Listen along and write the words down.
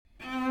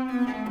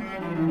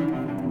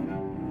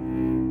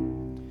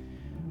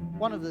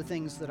One of the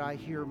things that I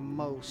hear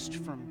most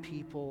from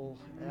people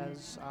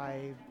as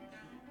I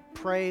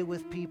pray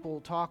with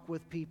people, talk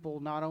with people,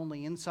 not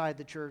only inside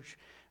the church,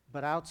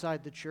 but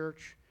outside the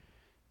church,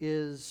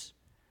 is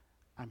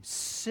I'm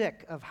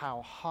sick of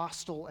how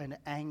hostile and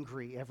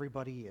angry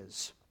everybody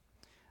is.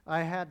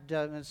 I had,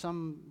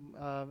 some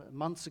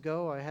months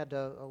ago, I had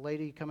a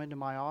lady come into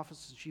my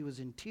office, and she was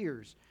in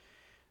tears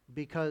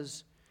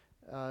because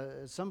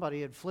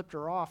somebody had flipped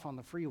her off on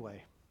the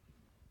freeway.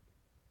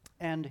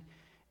 And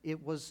it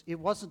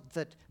wasn't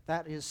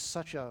that is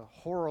such a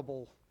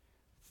horrible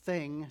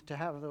thing to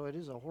have, though it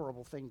is a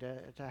horrible thing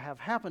to have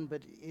happen,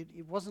 but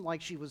it wasn't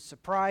like she was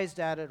surprised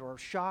at it or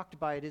shocked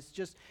by it. It's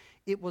just,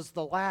 it was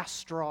the last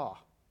straw.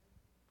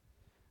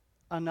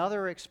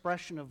 Another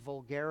expression of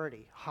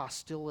vulgarity,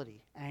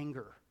 hostility,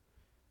 anger.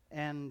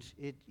 And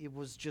it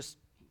was just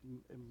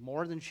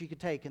more than she could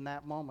take in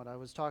that moment. I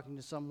was talking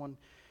to someone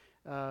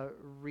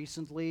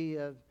recently,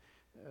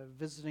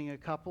 visiting a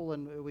couple,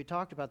 and we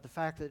talked about the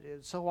fact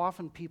that so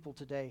often people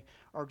today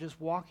are just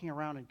walking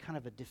around in kind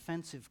of a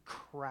defensive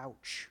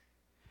crouch,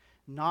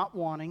 not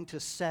wanting to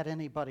set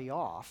anybody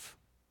off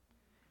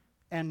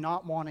and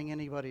not wanting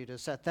anybody to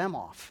set them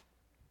off.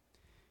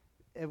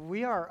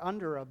 We are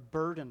under a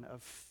burden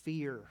of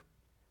fear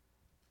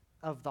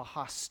of the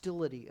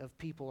hostility of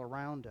people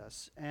around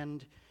us,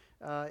 and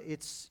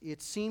it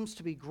seems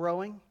to be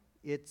growing.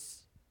 It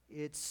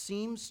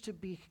seems to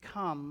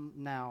become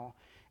now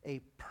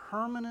a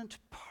permanent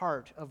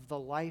part of the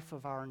life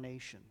of our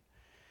nation.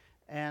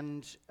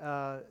 And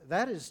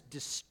that is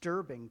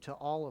disturbing to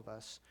all of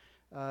us.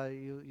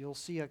 You'll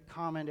see a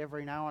comment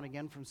every now and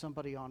again from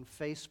somebody on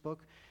Facebook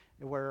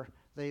where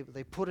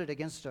they put it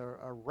against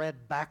a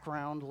red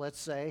background, let's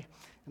say,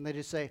 and they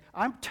just say,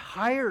 I'm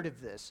tired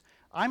of this.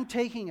 I'm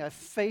taking a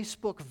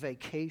Facebook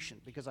vacation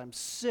because I'm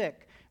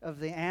sick of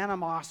the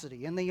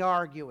animosity and the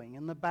arguing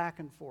and the back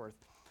and forth.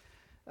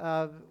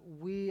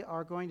 We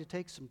are going to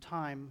take some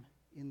time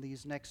in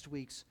these next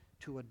weeks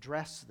to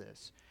address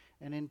this.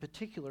 And in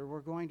particular,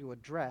 we're going to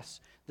address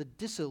the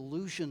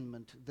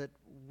disillusionment that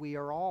we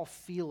are all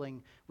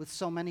feeling with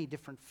so many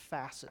different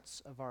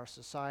facets of our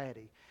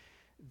society.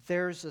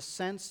 There's a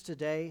sense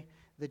today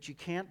that you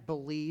can't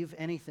believe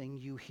anything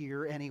you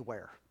hear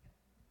anywhere.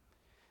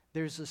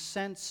 There's a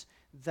sense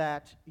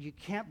that you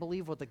can't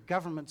believe what the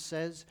government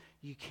says,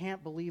 you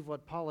can't believe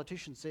what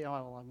politicians say. Oh,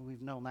 well, I mean,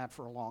 we've known that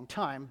for a long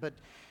time, but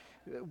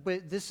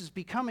this is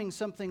becoming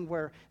something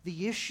where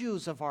the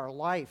issues of our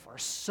life are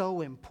so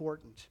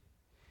important.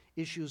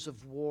 Issues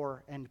of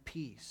war and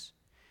peace,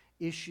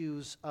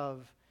 issues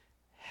of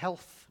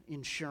health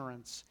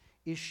insurance,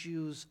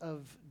 issues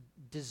of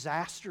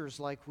disasters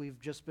like we've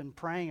just been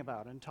praying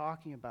about and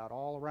talking about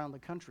all around the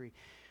country.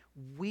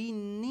 We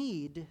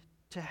need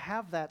to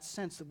have that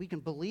sense that we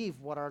can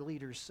believe what our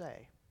leaders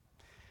say.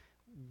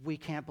 We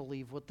can't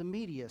believe what the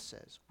media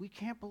says. We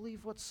can't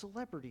believe what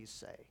celebrities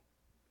say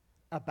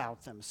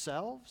about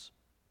themselves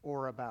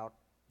or about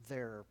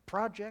their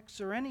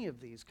projects or any of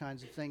these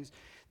kinds of things.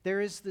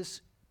 There is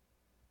this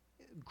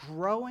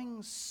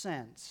growing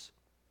sense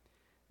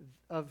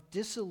of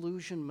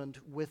disillusionment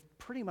with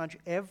pretty much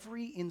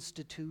every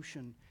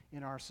institution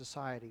in our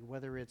society,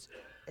 whether it's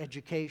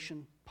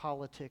education,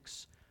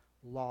 politics,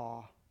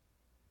 law,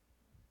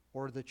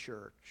 or the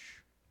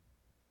church.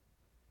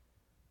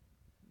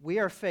 We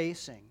are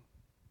facing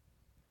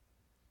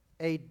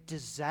a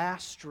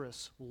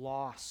disastrous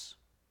loss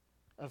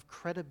of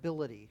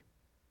credibility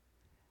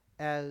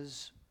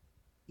as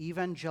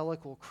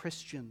evangelical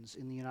Christians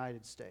in the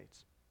United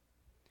States.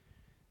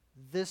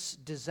 This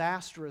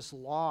disastrous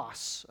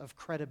loss of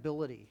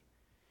credibility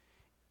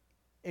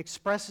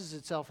expresses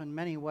itself in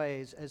many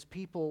ways as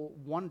people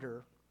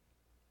wonder,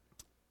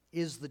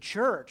 is the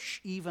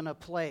church even a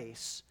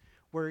place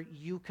where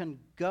you can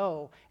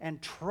go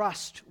and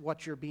trust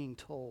what you're being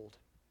told?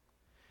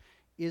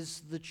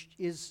 Is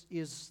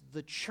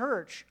the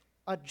church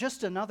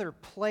just another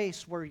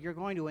place where you're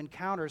going to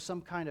encounter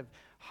some kind of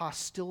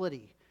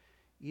hostility,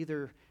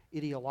 either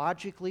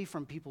ideologically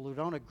from people who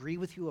don't agree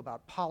with you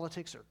about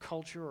politics or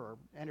culture or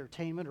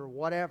entertainment or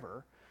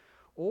whatever,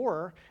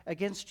 or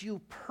against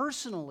you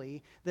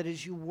personally, that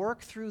as you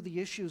work through the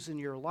issues in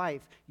your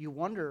life, you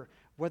wonder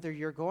whether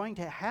you're going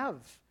to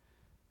have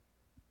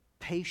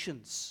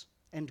patience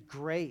and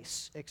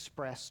grace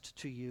expressed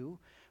to you,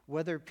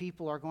 whether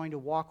people are going to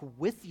walk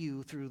with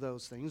you through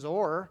those things,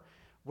 or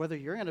whether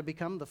you're going to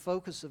become the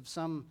focus of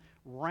some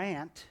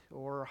rant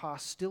or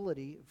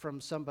hostility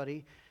from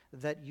somebody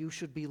that you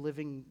should be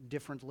living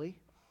differently.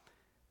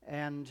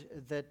 And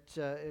that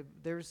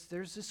there's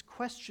this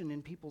question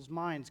in people's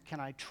minds, can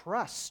I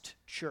trust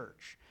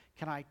church?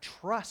 Can I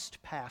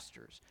trust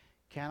pastors?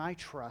 Can I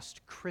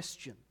trust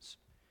Christians?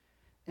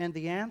 And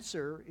the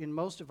answer in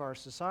most of our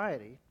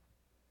society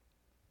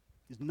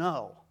is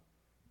no,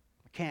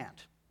 I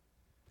can't.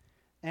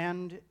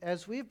 And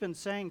as we've been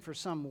saying for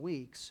some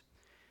weeks,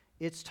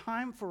 it's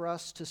time for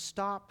us to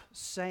stop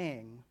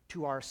saying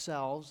to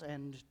ourselves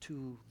and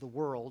to the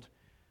world,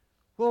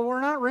 well, we're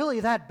not really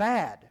that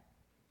bad.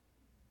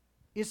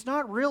 it's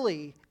not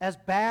really as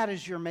bad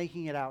as you're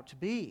making it out to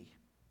be.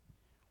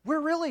 We're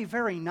really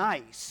very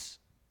nice.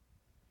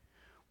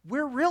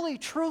 We're really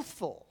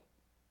truthful.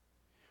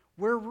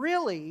 We're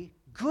really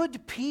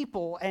good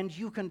people, and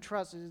you can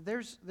trust.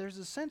 There's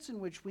a sense in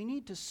which we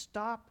need to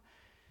stop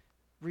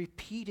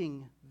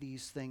repeating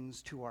these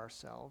things to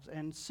ourselves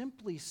and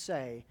simply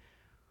say,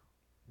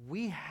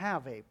 we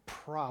have a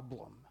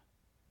problem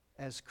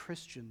as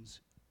Christians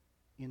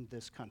in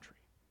this country.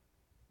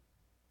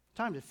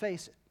 Time to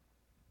face it.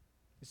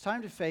 It's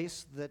time to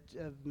face that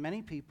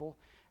many people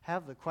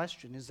have the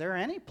question, is there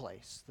any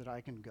place that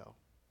I can go?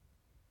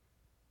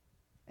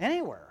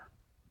 Anywhere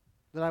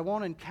that I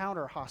won't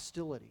encounter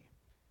hostility?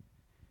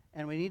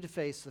 And we need to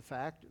face the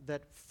fact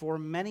that for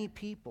many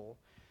people,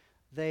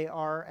 they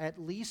are at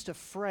least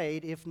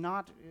afraid, if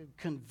not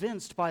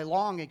convinced by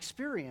long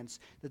experience,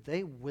 that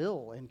they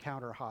will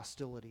encounter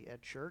hostility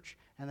at church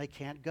and they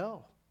can't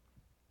go.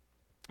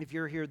 If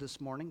you're here this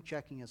morning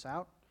checking us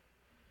out,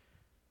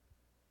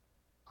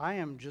 I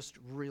am just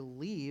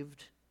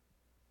relieved,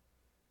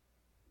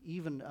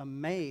 even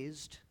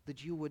amazed,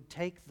 that you would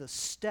take the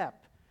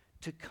step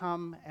to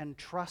come and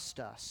trust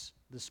us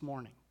this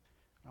morning.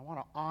 I want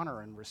to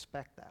honor and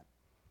respect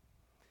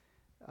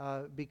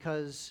that.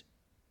 Because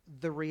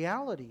the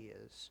reality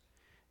is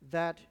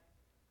that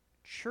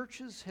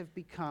churches have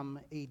become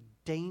a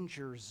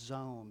danger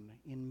zone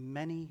in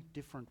many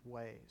different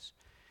ways.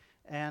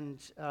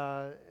 And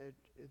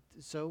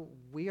so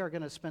we are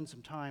going to spend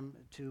some time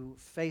to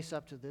face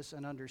up to this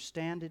and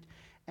understand it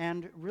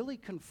and really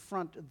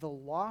confront the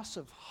loss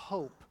of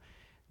hope,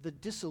 the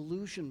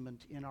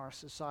disillusionment in our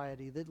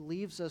society that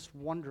leaves us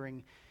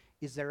wondering,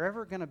 is there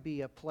ever going to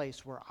be a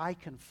place where I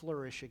can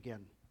flourish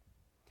again?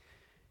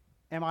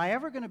 Am I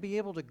ever going to be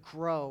able to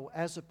grow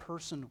as a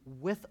person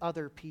with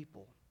other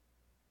people?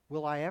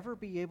 Will I ever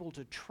be able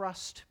to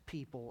trust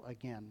people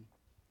again?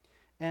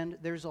 And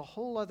there's a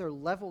whole other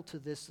level to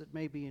this that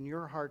may be in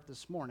your heart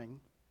this morning.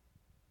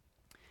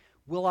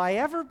 Will I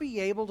ever be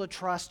able to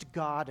trust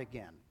God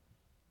again?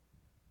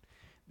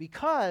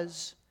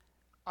 Because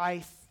I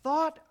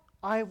thought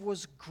I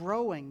was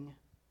growing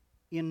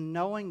in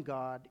knowing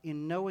God,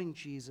 in knowing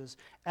Jesus,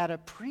 at a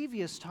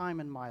previous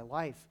time in my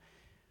life,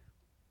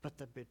 but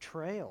the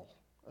betrayal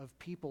of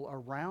people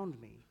around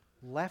me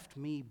left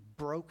me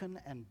broken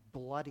and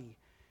bloody,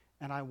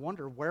 and I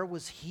wonder, where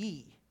was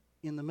He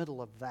in the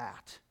middle of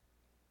that?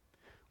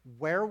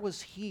 Where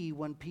was He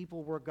when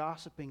people were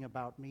gossiping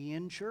about me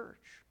in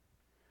church?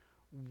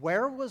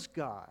 Where was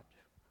God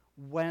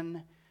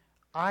when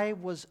I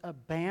was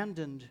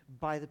abandoned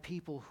by the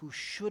people who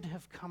should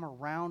have come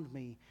around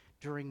me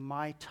during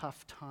my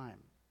tough time?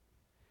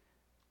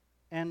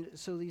 And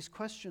so these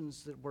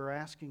questions that we're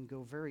asking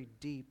go very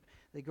deep.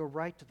 They go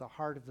right to the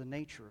heart of the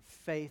nature of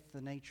faith,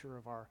 the nature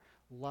of our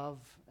love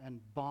and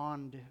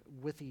bond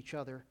with each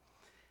other.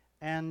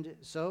 And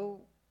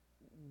so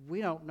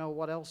we don't know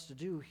what else to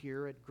do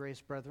here at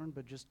Grace Brethren,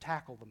 but just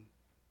tackle them.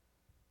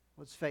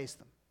 Let's face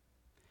them.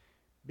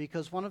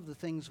 Because one of the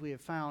things we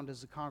have found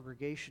as a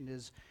congregation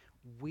is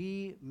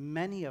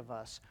many of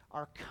us,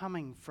 are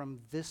coming from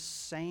this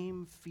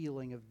same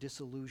feeling of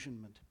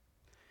disillusionment.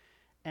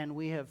 And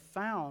we have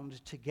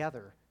found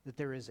together that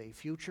there is a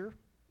future,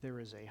 there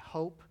is a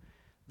hope.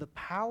 The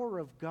power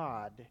of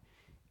God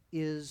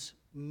is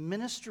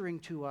ministering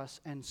to us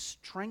and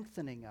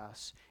strengthening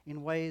us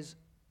in ways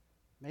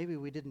maybe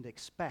we didn't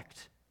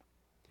expect.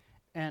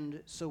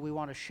 And so we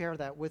want to share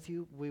that with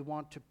you. We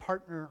want to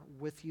partner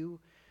with you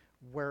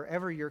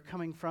wherever you're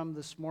coming from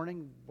this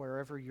morning,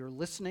 wherever you're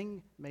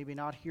listening, maybe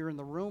not here in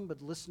the room, but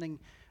listening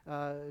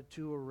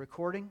to a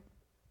recording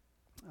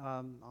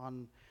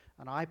on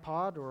an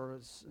iPod or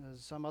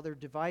some other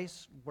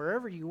device.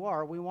 Wherever you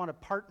are, we want to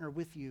partner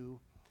with you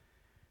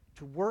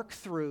to work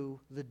through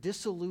the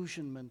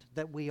disillusionment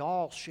that we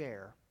all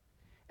share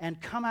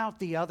and come out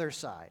the other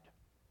side.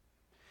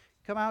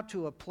 Come out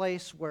to a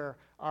place where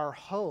our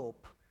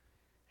hope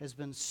has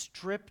been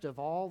stripped of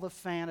all the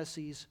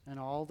fantasies and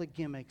all the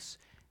gimmicks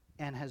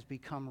and has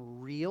become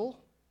real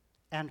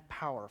and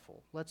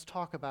powerful. Let's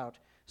talk about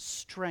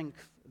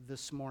strength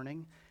this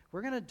morning.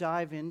 We're going to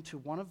dive into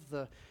one of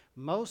the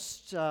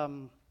most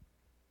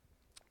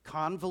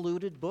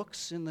convoluted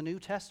books in the New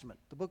Testament,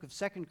 the book of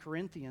 2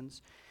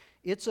 Corinthians.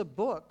 It's a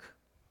book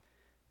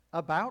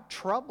about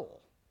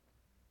trouble,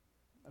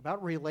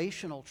 about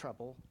relational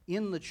trouble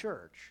in the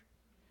church.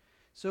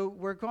 So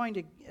we're going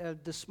to,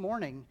 this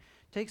morning,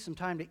 take some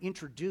time to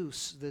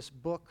introduce this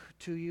book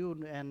to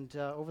you, and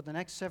over the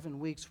next 7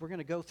 weeks, we're going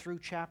to go through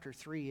chapter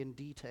 3 in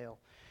detail.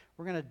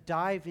 We're going to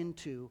dive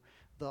into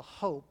the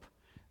hope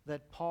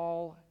that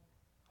Paul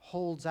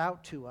holds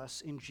out to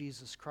us in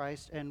Jesus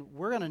Christ, and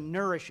we're going to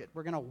nourish it.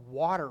 We're going to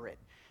water it.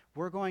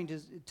 We're going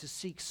to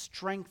seek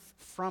strength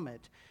from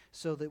it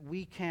so that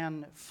we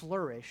can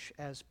flourish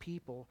as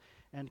people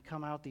and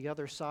come out the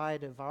other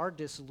side of our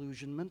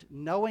disillusionment,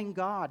 knowing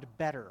God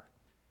better,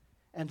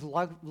 and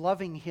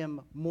loving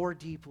Him more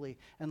deeply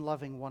and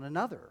loving one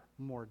another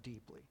more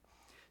deeply.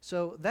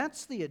 So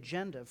that's the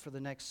agenda for the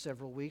next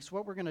several weeks.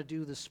 What we're going to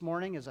do this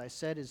morning, as I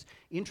said, is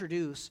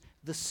introduce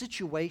the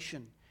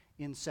situation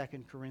in 2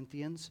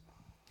 Corinthians.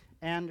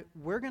 And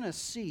we're going to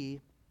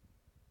see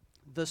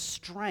the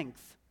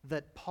strength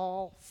that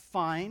Paul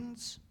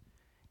finds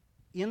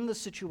in the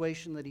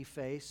situation that he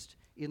faced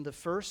in the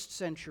first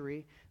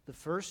century, the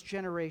first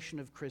generation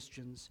of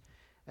Christians,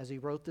 as he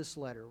wrote this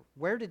letter.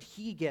 Where did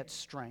he get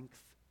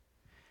strength?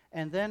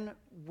 And then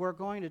we're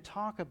going to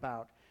talk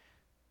about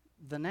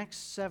the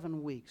next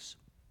 7 weeks.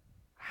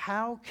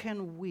 How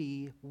can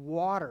we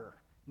water,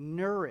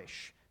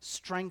 nourish,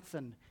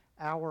 strengthen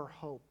our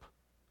hope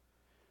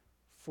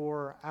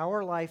for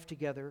our life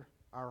together,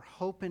 our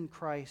hope in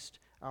Christ,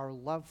 our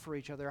love for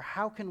each other?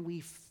 How can we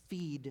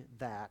feed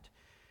that?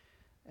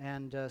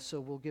 And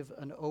so we'll give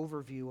an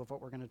overview of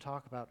what we're going to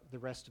talk about the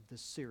rest of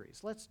this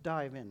series. Let's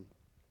dive in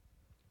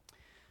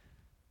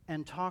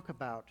and talk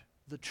about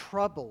the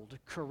troubled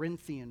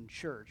Corinthian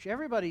church.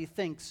 Everybody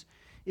thinks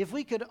if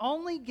we could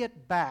only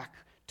get back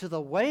to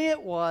the way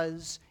it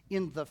was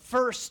in the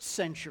first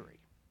century,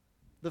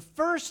 the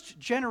first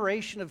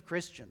generation of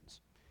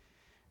Christians,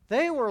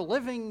 they were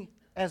living,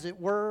 as it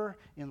were,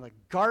 in the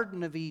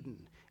Garden of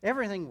Eden.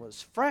 Everything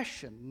was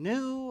fresh and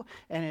new,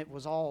 and it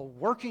was all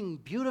working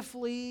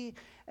beautifully.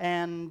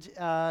 And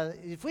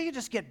if we could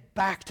just get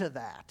back to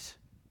that,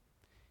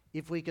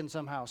 if we can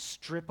somehow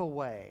strip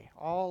away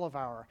all of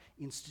our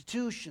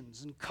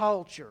institutions and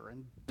culture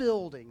and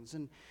buildings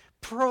and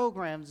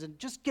programs and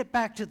just get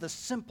back to the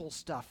simple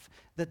stuff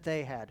that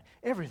they had,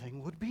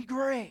 everything would be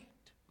great.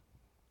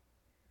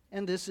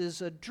 And this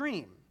is a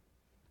dream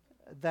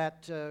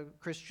that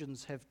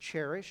Christians have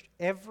cherished.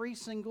 Every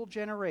single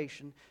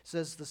generation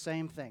says the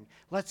same thing.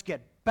 Let's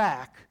get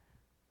back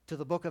to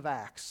the book of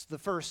Acts, the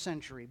first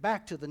century,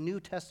 back to the New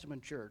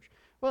Testament church.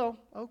 Well,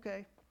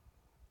 okay,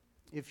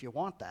 if you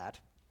want that.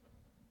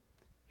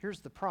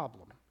 Here's the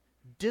problem.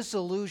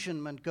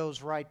 Disillusionment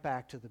goes right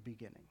back to the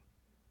beginning.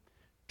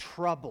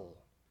 Trouble,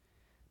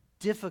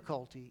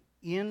 difficulty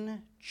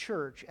in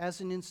church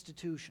as an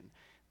institution.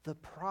 The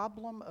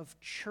problem of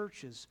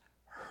churches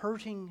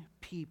hurting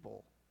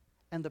people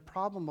and the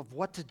problem of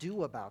what to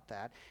do about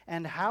that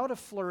and how to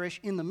flourish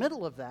in the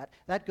middle of that,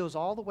 that goes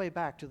all the way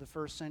back to the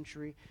first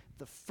century,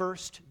 the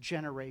first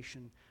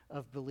generation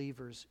of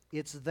believers.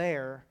 It's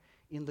there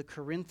in the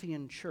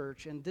Corinthian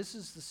church, and this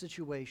is the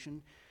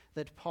situation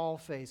that Paul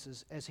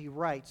faces as he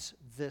writes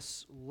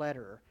this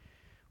letter.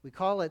 We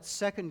call it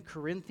 2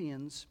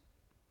 Corinthians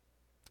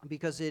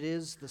because it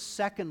is the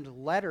second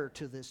letter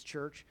to this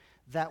church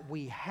that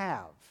we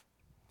have.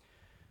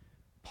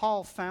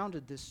 Paul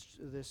founded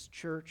this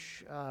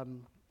church,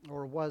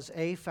 or was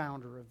a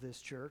founder of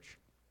this church,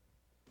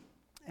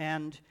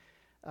 and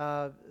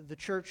the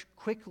church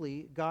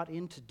quickly got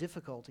into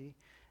difficulty,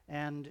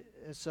 and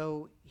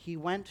so he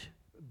went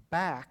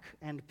back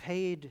and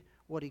paid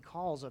what he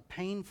calls a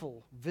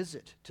painful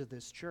visit to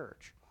this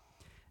church,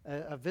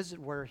 a visit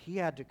where he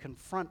had to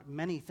confront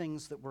many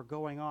things that were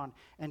going on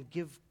and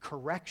give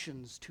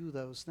corrections to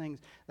those things.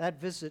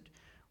 That visit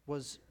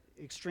was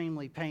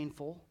extremely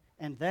painful,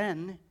 and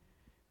then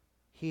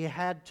he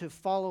had to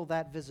follow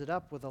that visit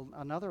up with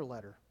another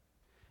letter,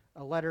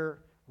 a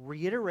letter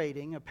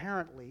reiterating,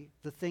 apparently,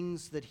 the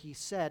things that he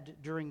said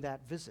during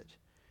that visit,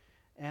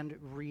 and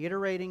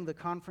reiterating the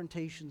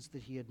confrontations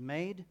that he had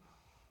made.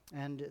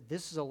 And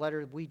this is a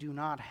letter we do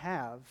not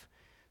have.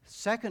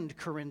 2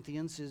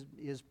 Corinthians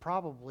is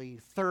probably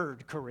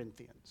 3rd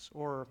Corinthians,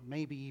 or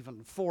maybe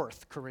even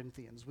 4th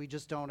Corinthians. We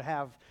just don't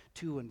have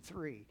 2 and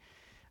 3.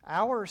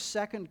 Our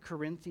 2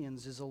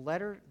 Corinthians is a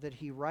letter that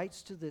he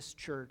writes to this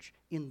church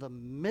in the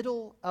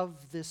middle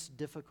of this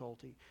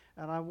difficulty.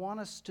 And I want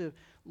us to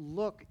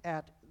look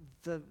at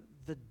the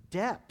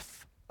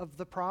depth of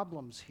the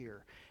problems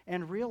here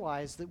and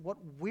realize that what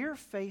we're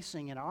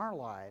facing in our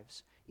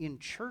lives in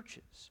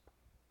churches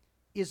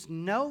is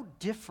no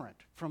different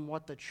from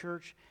what the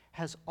church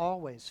has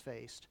always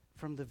faced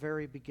from the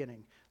very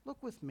beginning.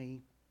 Look with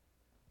me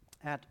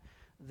at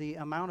the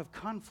amount of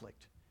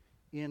conflict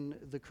in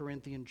the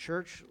Corinthian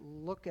church.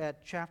 Look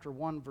at chapter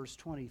 1, verse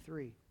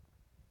 23.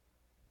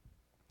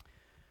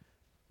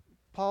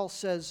 Paul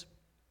says,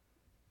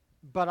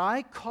 "But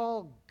I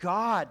call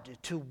God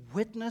to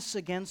witness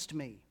against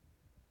me."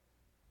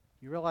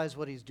 You realize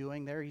what he's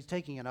doing there? He's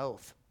taking an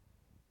oath.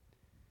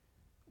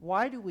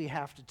 Why do we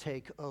have to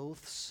take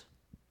oaths?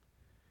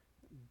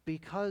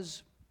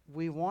 Because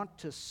we want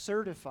to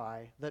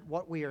certify that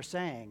what we are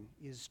saying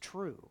is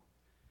true.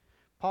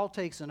 Paul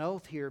takes an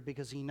oath here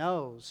because he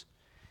knows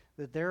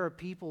that there are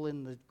people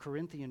in the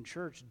Corinthian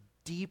church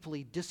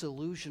deeply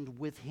disillusioned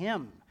with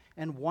him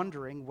and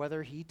wondering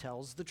whether he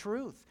tells the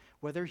truth,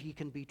 whether he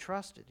can be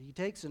trusted. He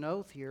takes an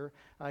oath here,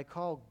 "I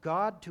call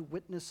God to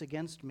witness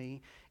against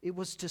me. It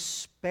was to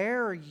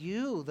spare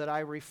you that I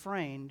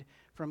refrained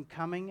from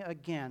coming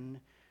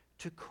again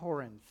to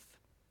Corinth.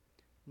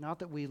 Not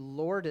that we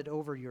lord it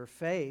over your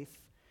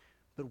faith,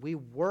 but we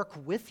work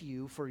with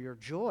you for your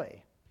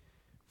joy,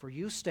 for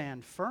you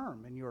stand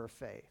firm in your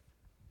faith.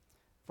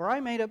 For I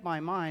made up my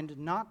mind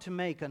not to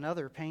make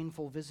another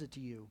painful visit to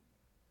you.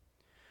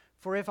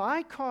 For if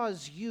I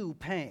cause you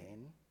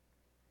pain,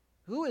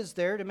 who is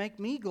there to make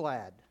me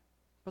glad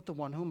but the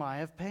one whom I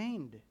have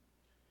pained?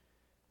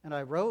 And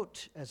I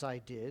wrote as I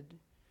did,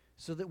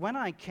 so that when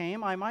I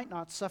came I might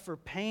not suffer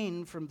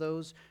pain from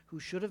those who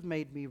should have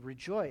made me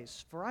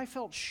rejoice. For I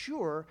felt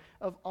sure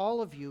of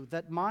all of you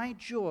that my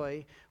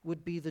joy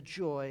would be the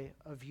joy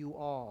of you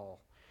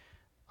all.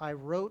 I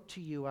wrote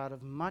to you out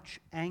of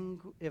much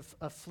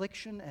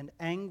affliction and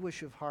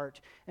anguish of heart,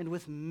 and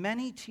with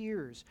many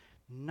tears,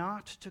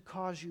 not to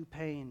cause you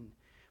pain,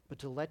 but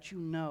to let you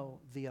know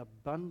the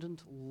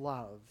abundant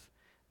love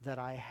that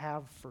I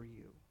have for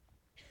you.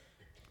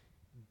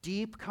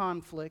 Deep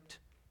conflict,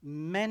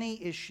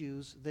 many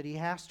issues that he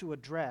has to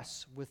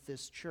address with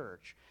this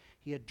church.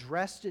 He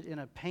addressed it in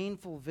a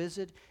painful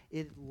visit.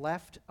 It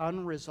left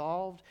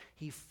unresolved.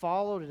 He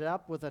followed it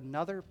up with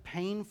another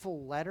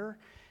painful letter,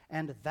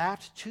 and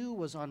that too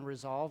was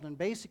unresolved. And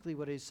basically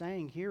what he's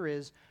saying here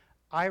is,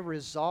 I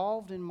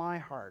resolved in my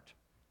heart,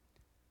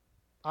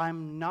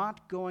 I'm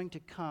not going to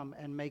come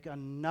and make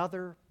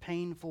another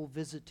painful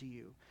visit to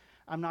you.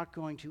 I'm not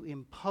going to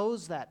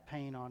impose that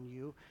pain on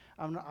you.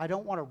 I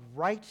don't want to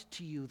write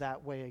to you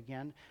that way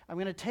again. I'm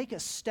going to take a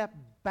step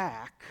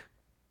back,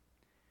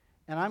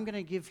 and I'm going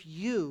to give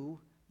you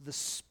the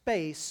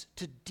space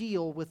to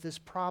deal with this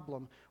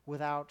problem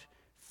without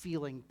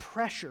feeling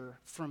pressure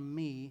from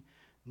me,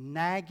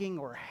 nagging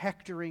or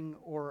hectoring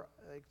or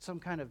some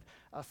kind of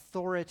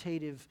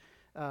authoritative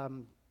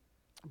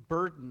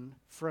burden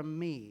from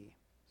me.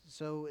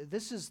 So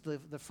this is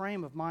the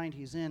frame of mind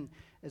he's in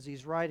as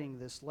he's writing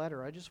this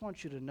letter. I just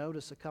want you to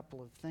notice a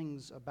couple of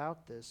things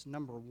about this.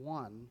 Number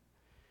one,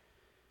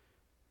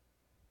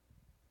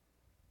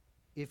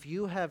 if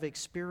you have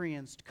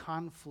experienced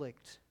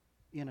conflict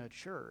in a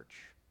church,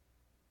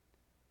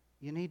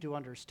 you need to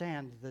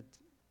understand that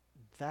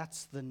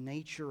that's the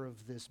nature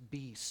of this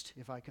beast,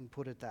 if I can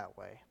put it that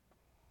way.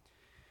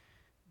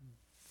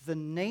 The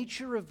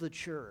nature of the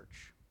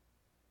church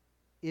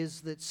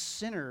is that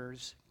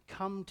sinners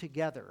come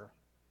together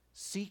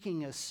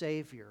seeking a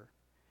Savior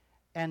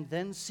and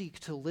then seek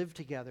to live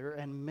together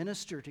and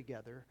minister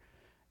together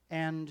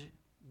and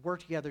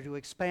work together to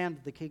expand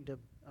the kingdom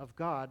of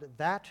God.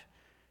 That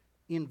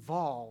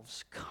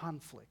involves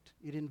conflict.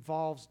 It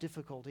involves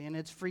difficulty, and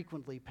it's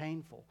frequently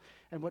painful.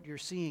 And what you're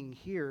seeing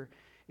here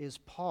is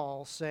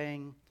Paul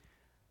saying,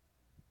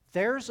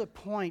 there's a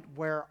point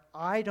where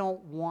I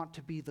don't want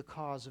to be the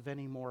cause of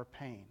any more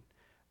pain.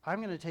 I'm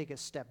going to take a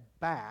step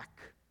back,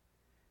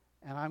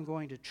 and I'm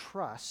going to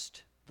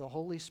trust the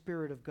Holy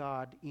Spirit of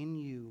God in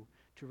you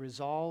to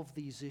resolve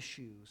these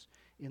issues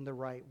in the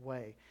right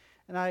way.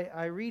 And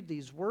I read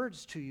these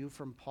words to you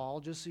from Paul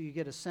just so you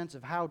get a sense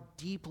of how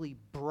deeply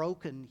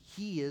broken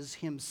he is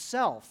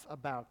himself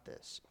about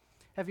this.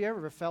 Have you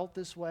ever felt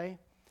this way,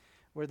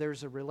 where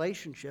there's a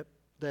relationship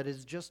that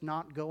is just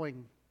not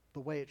going the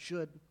way it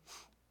should,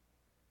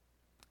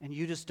 and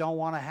you just don't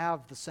want to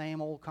have the same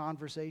old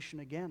conversation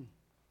again?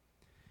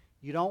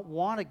 You don't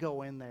want to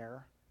go in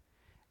there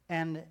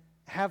and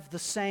have the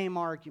same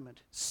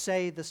argument,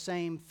 say the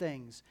same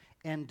things,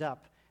 end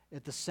up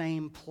at the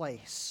same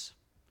place.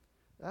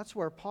 That's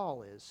where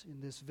Paul is in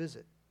this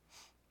visit.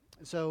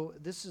 So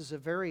this is a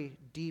very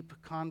deep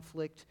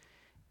conflict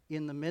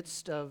in the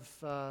midst of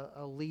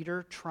a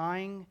leader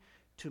trying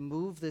to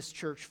move this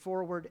church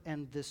forward,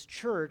 and this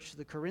church,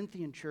 the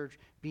Corinthian church,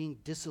 being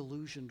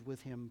disillusioned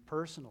with him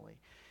personally.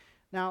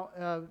 Now,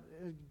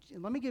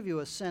 let me give you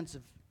a sense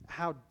of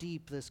how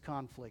deep this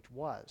conflict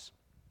was.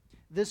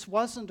 This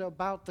wasn't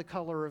about the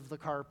color of the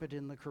carpet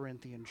in the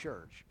Corinthian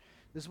church.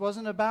 This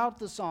wasn't about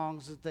the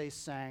songs that they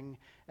sang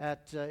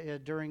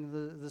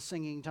during the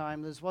singing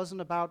time. This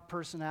wasn't about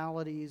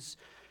personalities.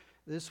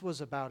 This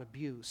was about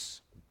abuse,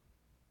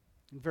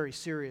 very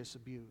serious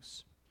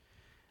abuse.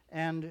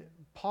 And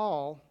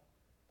Paul,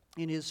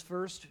 in his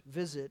first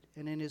visit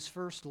and in his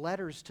first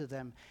letters to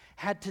them,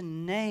 had to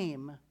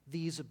name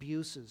these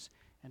abuses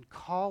and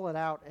call it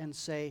out and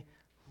say,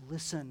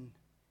 listen,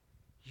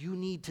 you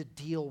need to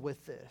deal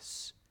with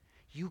this.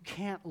 You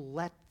can't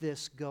let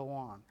this go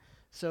on.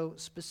 So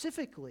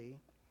specifically,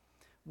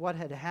 what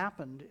had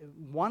happened,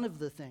 one of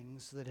the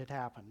things that had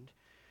happened,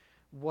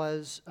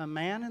 was a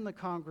man in the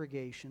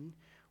congregation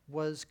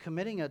was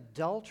committing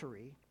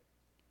adultery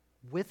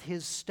with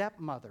his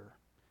stepmother,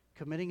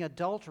 committing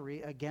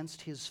adultery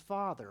against his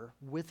father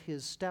with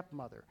his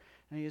stepmother.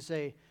 And you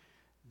say,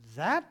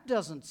 that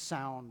doesn't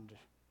sound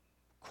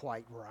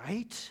quite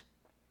right.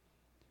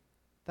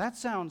 That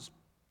sounds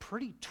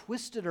pretty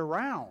twisted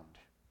around.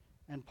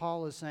 And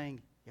Paul is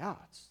saying, yeah,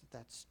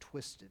 that's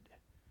twisted.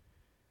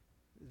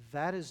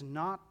 That is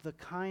not the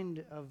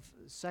kind of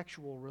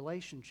sexual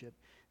relationship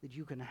that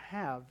you can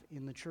have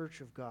in the church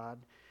of God.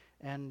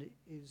 And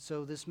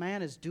so this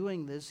man is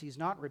doing this. He's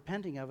not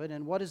repenting of it.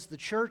 And what is the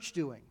church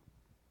doing?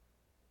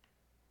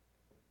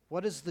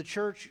 What is the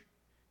church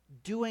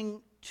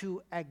doing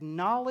to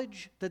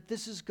acknowledge that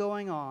this is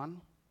going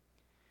on,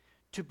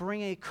 to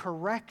bring a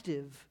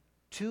corrective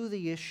to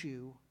the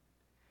issue,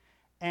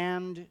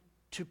 and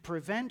to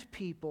prevent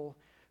people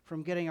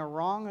from getting a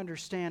wrong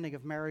understanding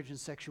of marriage and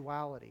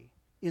sexuality?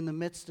 in the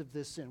midst of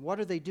this sin. What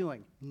are they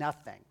doing?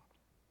 Nothing.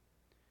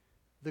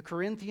 The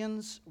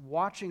Corinthians,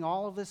 watching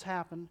all of this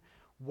happen,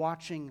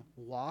 watching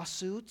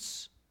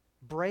lawsuits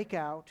break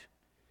out,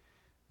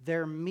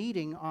 they're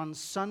meeting on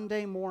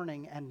Sunday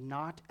morning and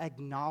not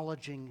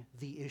acknowledging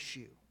the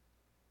issue.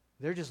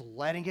 They're just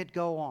letting it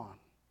go on.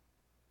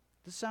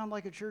 Does this sound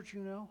like a church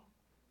you know?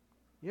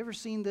 You ever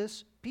seen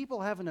this?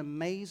 People have an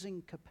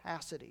amazing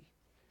capacity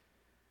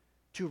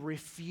to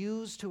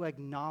refuse to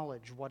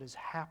acknowledge what is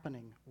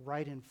happening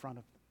right in front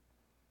of them.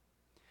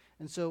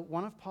 And so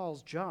one of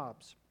Paul's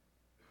jobs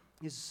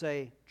is to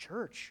say,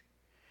 church,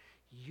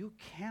 you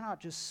cannot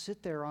just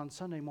sit there on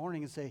Sunday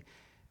morning and say,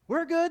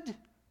 we're good,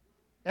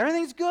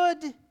 everything's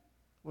good,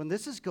 when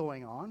this is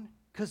going on,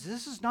 because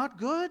this is not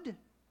good.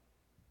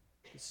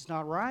 This is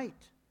not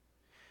right.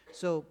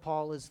 So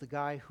Paul is the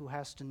guy who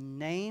has to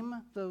name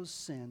those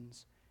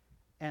sins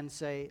and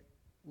say,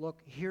 look,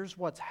 here's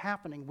what's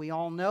happening. We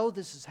all know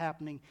this is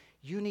happening.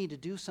 You need to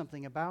do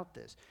something about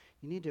this.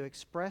 You need to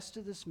express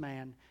to this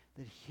man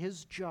that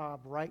his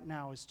job right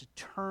now is to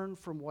turn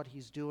from what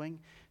he's doing,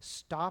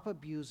 stop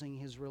abusing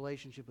his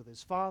relationship with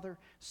his father,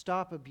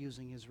 stop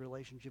abusing his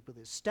relationship with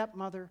his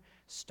stepmother,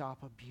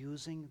 stop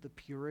abusing the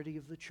purity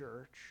of the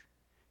church,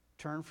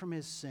 turn from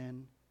his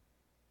sin,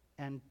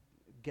 and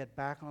get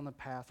back on the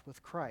path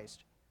with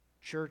Christ.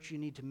 Church, you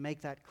need to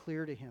make that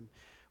clear to him.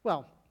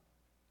 Well,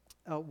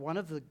 one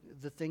of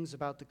the things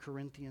about the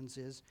Corinthians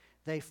is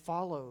they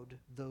followed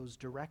those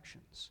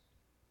directions.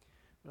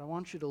 But I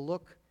want you to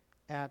look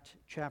at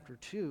chapter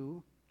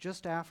 2,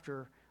 just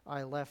after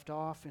I left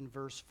off in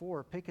verse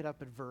 4, pick it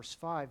up at verse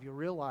 5, you'll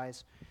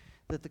realize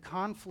that the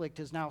conflict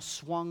has now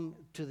swung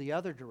to the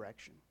other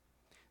direction.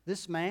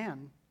 This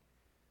man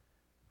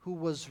who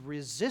was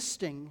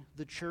resisting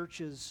the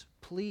church's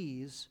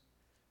pleas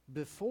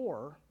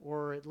before,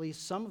 or at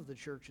least some of the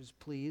church's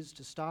pleas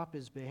to stop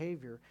his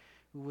behavior,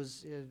 who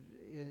was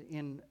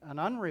in an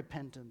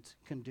unrepentant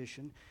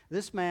condition,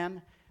 this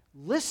man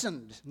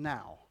listened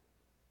now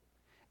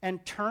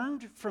and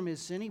turned from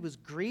his sin. He was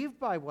grieved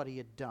by what he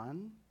had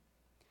done.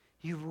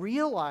 He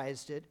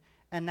realized it,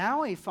 and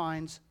now he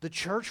finds the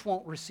church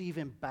won't receive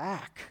him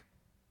back.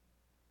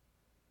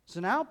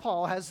 So now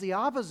Paul has the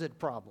opposite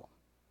problem.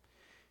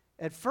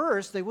 At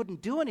first, they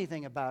wouldn't do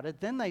anything about it.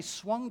 Then they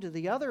swung to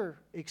the other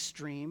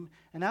extreme,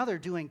 and now they're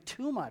doing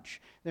too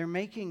much. They're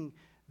making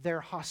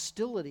their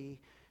hostility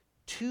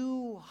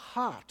too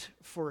hot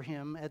for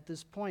him at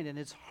this point, and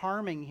it's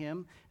harming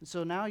him. And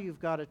so now you've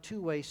got a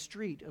two-way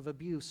street of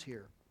abuse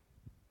here.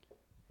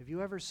 Have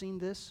you ever seen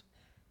this?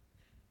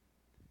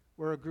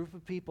 Where a group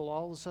of people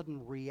all of a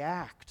sudden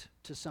react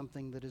to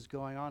something that is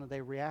going on, and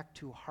they react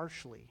too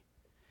harshly,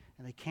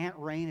 and they can't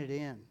rein it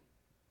in.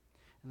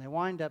 And they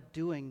wind up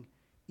doing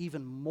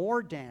even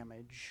more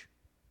damage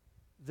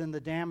than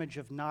the damage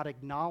of not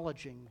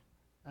acknowledging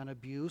an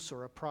abuse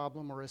or a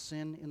problem or a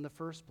sin in the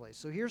first place.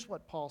 So here's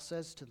what Paul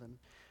says to them,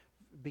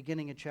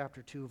 beginning in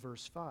chapter 2,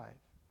 verse 5.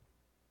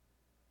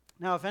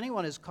 Now, if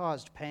anyone has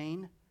caused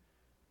pain,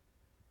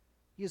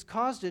 he has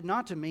caused it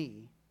not to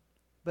me,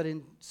 but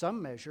in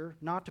some measure,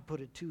 not to put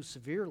it too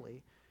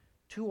severely,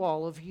 to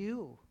all of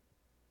you.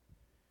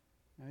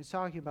 Now, he's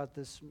talking about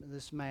this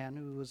man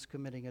who was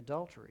committing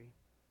adultery.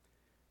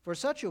 For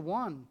such a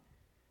one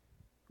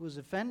who has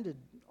offended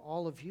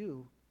all of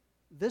you,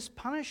 this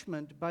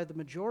punishment by the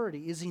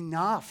majority is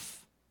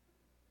enough.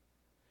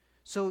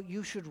 So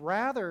you should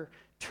rather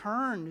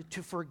turn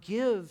to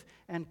forgive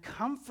and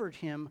comfort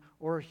him,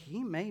 or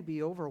he may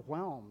be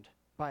overwhelmed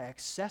by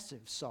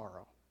excessive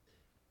sorrow.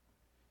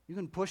 You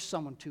can push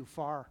someone too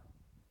far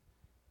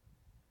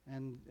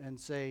and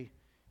say,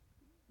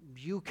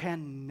 you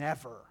can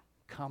never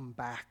come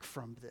back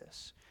from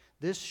this.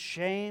 This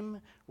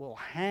shame will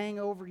hang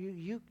over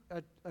you.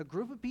 A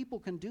group of people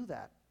can do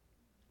that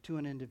to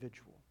an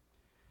individual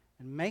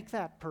and make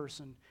that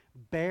person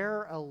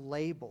bear a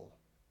label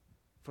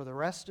for the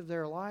rest of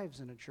their lives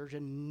in a church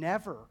and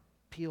never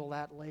peel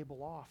that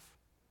label off.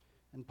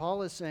 And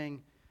Paul is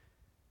saying,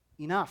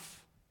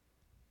 enough.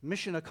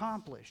 Mission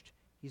accomplished.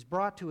 He's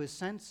brought to his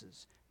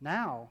senses.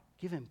 Now,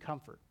 give him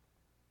comfort.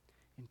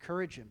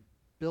 Encourage him.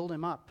 Build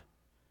him up.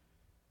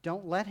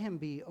 Don't let him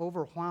be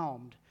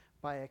overwhelmed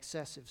by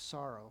excessive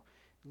sorrow.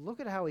 Look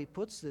at how he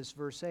puts this,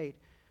 verse 8.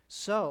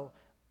 So,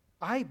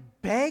 I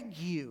beg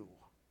you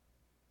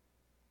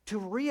to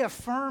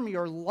reaffirm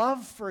your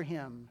love for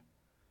him.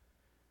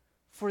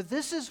 For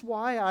this is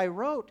why I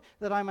wrote,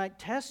 that I might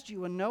test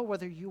you and know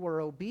whether you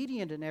are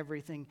obedient in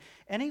everything.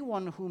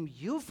 Anyone whom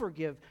you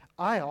forgive,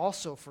 I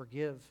also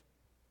forgive.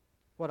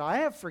 What I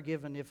have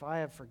forgiven, if I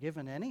have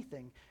forgiven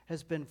anything,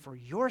 has been for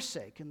your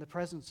sake in the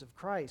presence of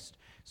Christ,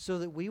 so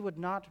that we would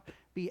not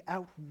be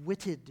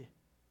outwitted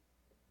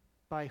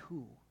by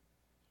who?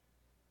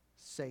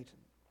 Satan.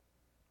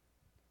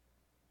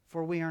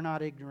 For we are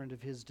not ignorant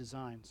of his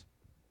designs.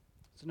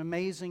 It's an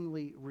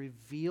amazingly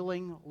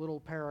revealing little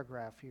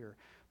paragraph here.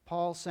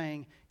 Paul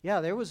saying,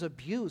 yeah, there was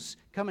abuse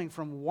coming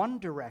from one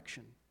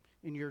direction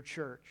in your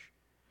church,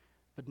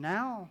 but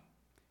now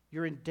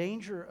you're in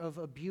danger of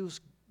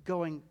abuse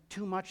going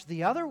too much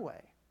the other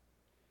way.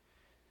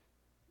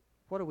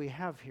 what do we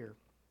have here?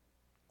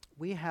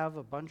 We have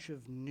a bunch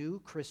of new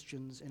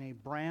Christians in a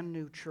brand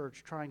new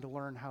church trying to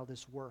learn how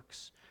this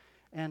works.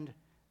 And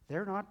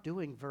they're not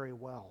doing very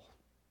well.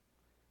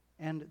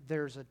 And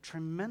there's a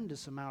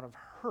tremendous amount of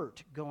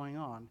hurt going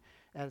on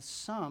as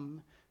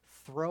some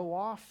throw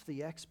off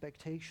the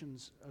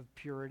expectations of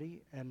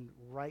purity and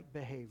right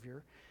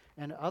behavior,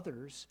 and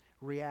others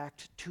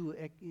react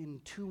in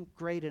too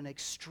great an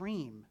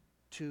extreme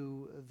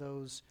to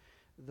those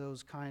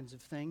kinds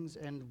of things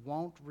and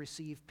won't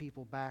receive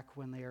people back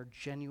when they are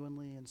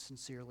genuinely and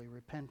sincerely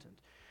repentant.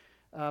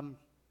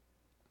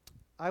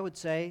 I would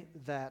say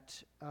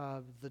that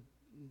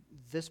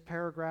this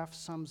paragraph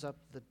sums up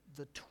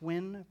the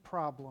twin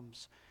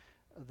problems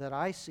that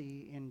I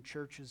see in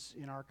churches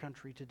in our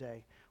country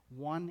today.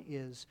 One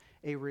is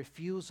a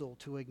refusal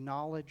to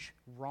acknowledge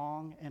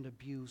wrong and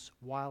abuse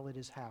while it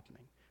is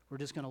happening. We're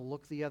just going to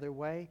look the other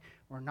way.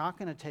 We're not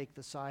going to take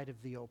the side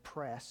of the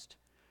oppressed.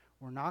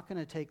 We're not going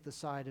to take the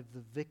side of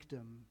the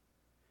victim.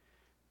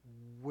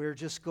 We're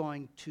just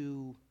going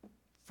to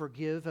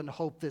forgive and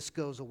hope this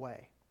goes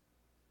away.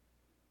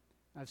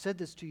 I've said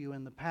this to you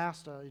in the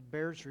past. It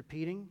bears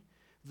repeating.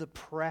 The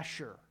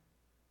pressure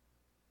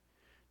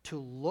to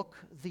look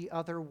the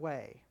other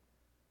way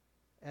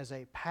as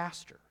a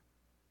pastor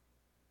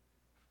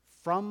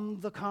from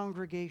the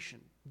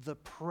congregation, the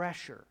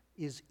pressure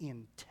is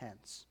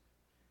intense.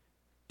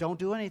 Don't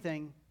do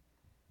anything.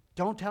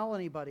 Don't tell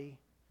anybody.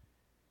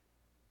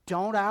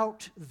 Don't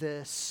out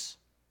this,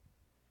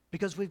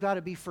 because we've got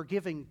to be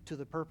forgiving to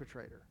the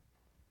perpetrator.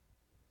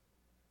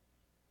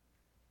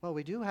 Well,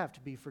 we do have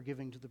to be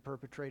forgiving to the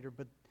perpetrator,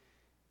 but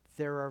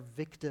there are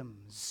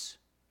victims.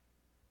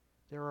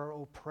 There are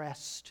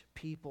oppressed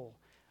people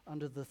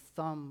under the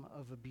thumb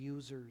of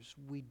abusers.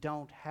 We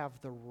don't have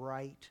the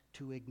right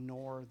to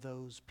ignore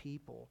those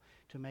people,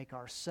 to make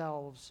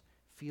ourselves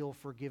feel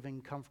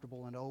forgiving,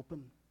 comfortable, and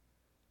open.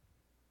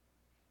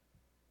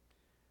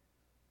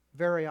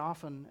 Very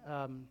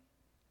often,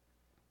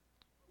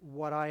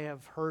 what I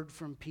have heard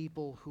from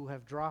people who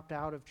have dropped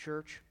out of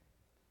church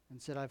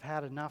and said, "I've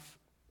had enough,"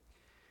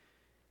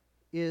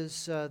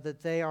 is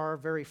that they are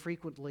very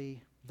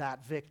frequently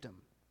that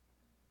victim,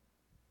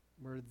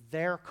 where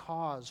their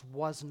cause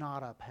was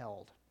not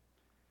upheld.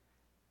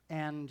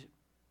 And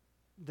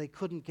they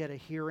couldn't get a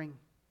hearing.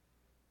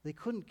 They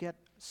couldn't get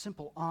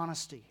simple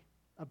honesty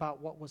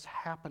about what was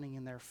happening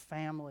in their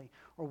family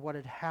or what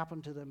had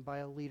happened to them by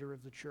a leader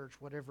of the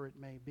church, whatever it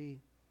may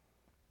be.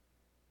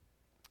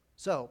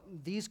 So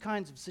these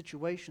kinds of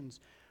situations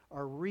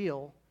are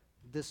real.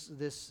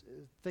 This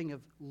thing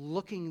of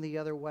looking the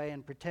other way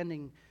and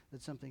pretending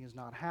that something is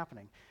not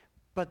happening.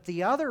 But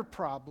the other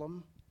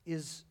problem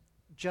is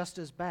just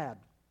as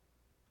bad.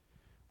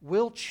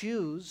 We'll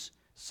choose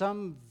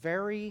some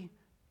very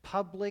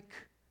public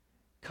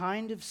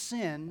kind of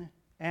sin,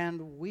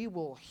 and we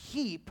will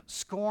heap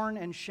scorn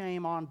and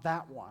shame on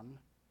that one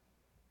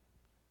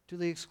to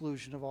the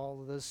exclusion of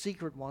all of the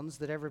secret ones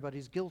that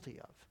everybody's guilty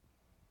of.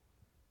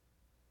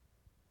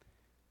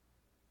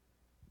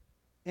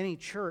 Any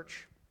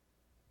church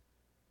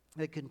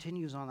that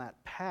continues on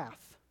that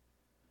path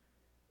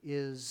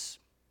is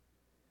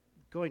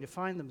going to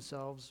find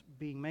themselves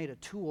being made a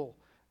tool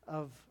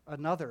of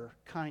another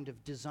kind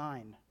of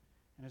design,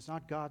 and it's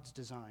not God's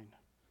design.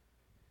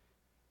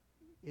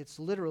 It's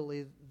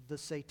literally the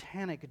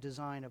satanic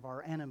design of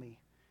our enemy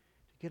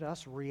to get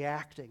us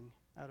reacting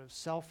out of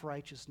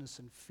self-righteousness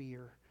and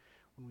fear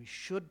when we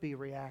should be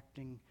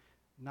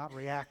not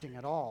reacting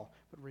at all,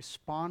 but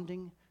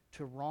responding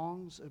to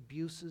wrongs,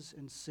 abuses,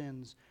 and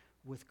sins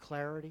with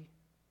clarity,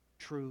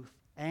 truth,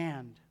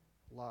 and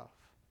love.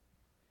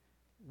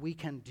 We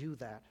can do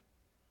that.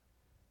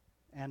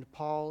 And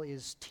Paul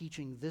is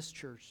teaching this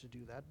church to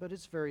do that, but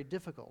it's very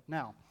difficult.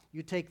 Now,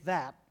 you take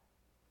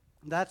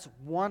that's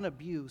one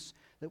abuse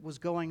that was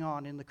going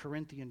on in the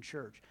Corinthian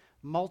church.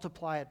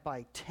 Multiply it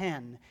by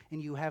 10,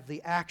 and you have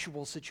the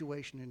actual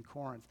situation in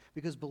Corinth.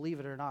 Because believe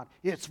it or not,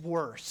 it's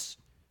worse.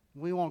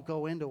 We won't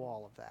go into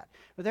all of that.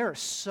 But there are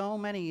so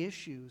many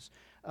issues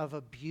of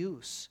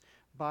abuse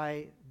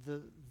by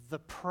the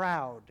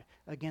proud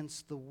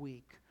against the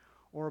weak,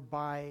 or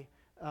by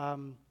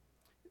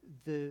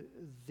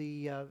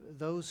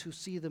those who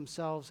see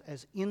themselves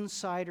as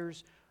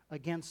insiders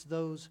against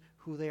those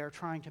who they are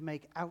trying to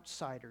make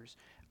outsiders.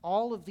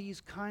 All of these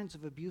kinds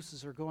of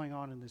abuses are going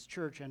on in this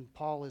church, and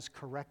Paul is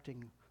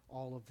correcting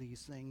all of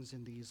these things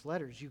in these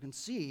letters. You can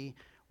see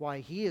why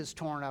he is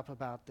torn up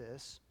about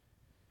this,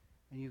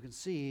 and you can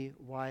see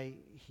why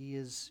he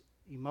is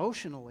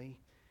emotionally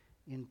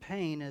in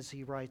pain as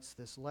he writes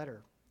this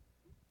letter.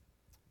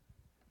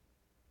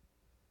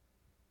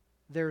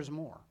 There's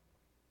more.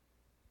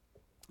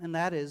 And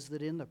that is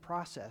that in the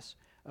process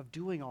of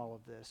doing all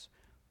of this,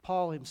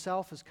 Paul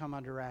himself has come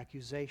under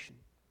accusation.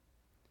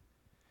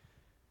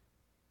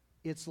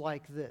 It's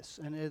like this,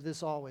 and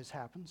this always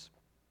happens.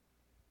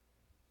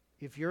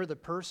 If you're the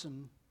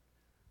person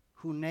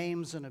who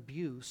names an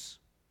abuse,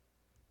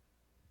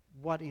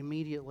 what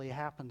immediately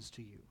happens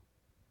to you?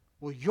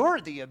 Well,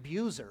 you're the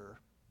abuser.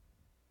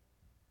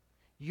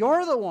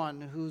 You're the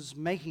one who's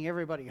making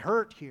everybody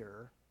hurt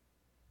here.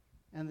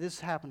 And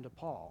this happened to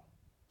Paul.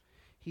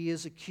 He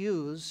is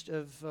accused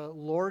of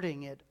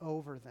lording it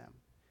over them.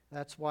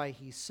 That's why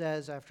he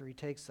says, after he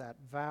takes that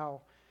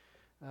vow,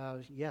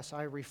 yes,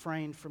 I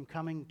refrained from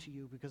coming to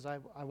you because I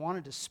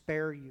wanted to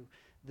spare you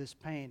this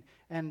pain.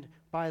 And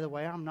by the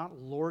way, I'm not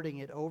lording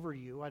it over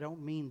you. I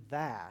don't mean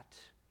that.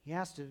 He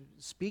has to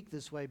speak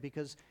this way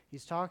because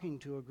he's talking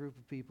to a group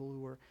of people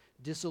who are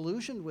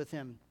disillusioned with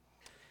him.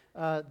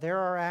 There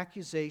are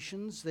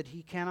accusations that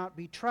he cannot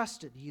be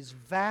trusted. He's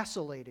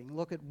vacillating.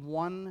 Look at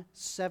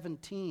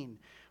 1:17.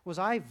 Was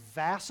I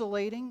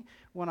vacillating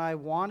when I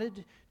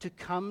wanted to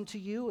come to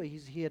you?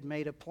 He had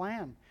made a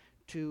plan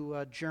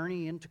to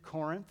journey into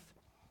Corinth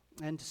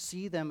and to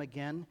see them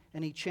again,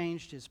 and he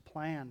changed his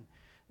plan.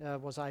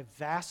 Was I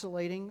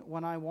vacillating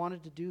when I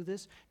wanted to do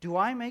this? Do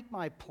I make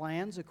my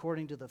plans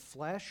according to the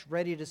flesh,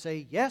 ready to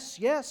say yes,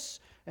 yes,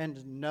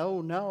 and no,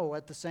 no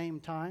at the same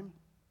time?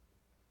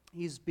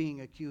 He's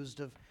being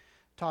accused of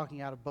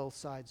talking out of both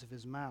sides of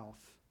his mouth.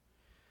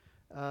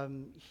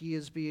 He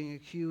is being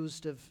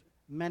accused of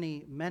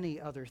many, many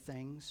other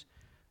things.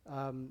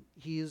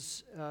 He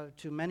is,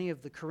 to many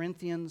of the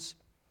Corinthians,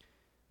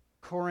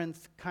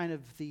 Corinth kind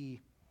of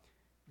the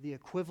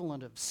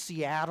equivalent of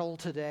Seattle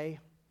today.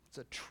 It's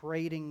a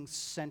trading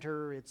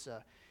center. It's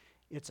a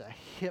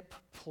hip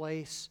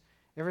place.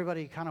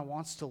 Everybody kind of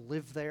wants to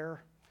live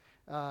there.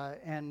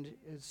 And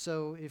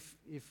so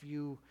if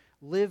you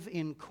live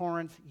in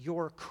Corinth,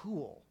 you're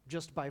cool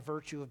just by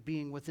virtue of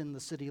being within the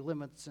city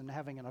limits and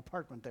having an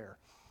apartment there.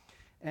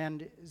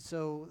 And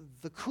so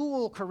the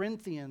cool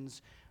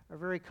Corinthians are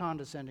very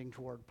condescending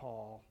toward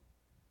Paul.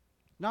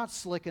 Not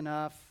slick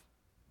enough.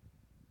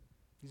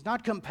 He's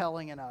not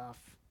compelling enough.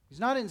 He's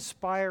not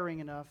inspiring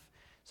enough.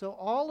 So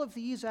all of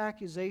these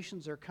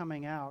accusations are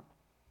coming out,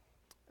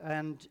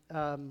 and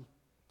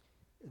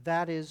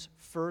that is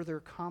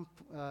further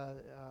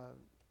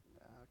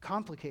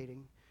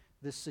complicating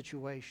this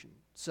situation.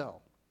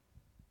 So,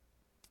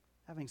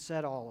 having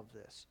said all of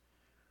this,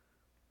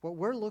 what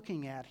we're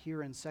looking at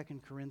here in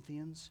 2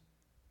 Corinthians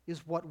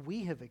is what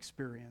we have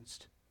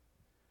experienced.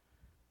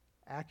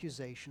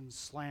 Accusations,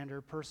 slander,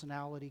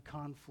 personality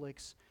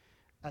conflicts,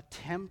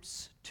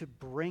 attempts to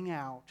bring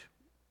out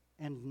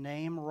and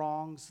name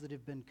wrongs that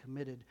have been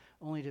committed,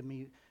 only to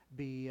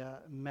be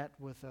met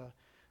with a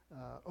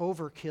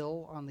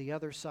overkill on the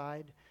other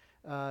side.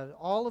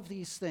 All of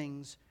these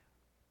things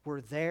were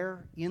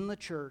there in the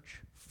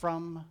church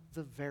from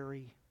the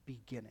very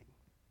beginning.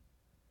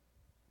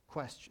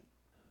 Question: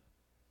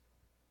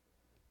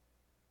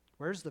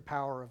 where's the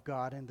power of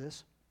God in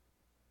this?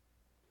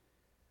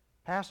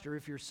 Pastor,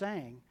 if you're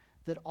saying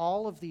that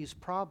all of these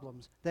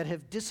problems that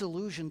have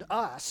disillusioned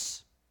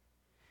us,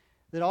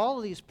 that all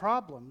of these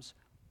problems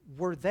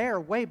were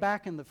there way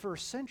back in the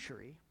first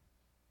century,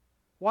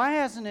 why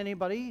hasn't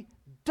anybody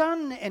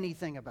done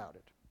anything about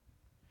it?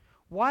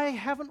 Why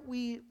haven't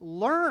we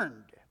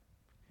learned?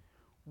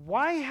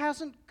 Why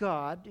hasn't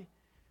God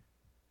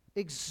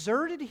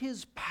exerted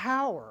his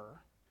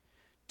power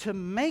to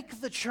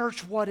make the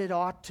church what it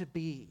ought to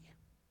be?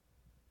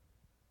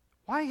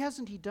 Why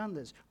hasn't he done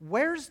this?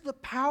 Where's the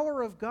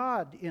power of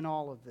God in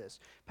all of this?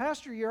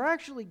 Pastor, you're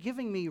actually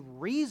giving me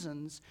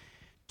reasons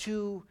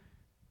to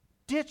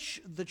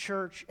ditch the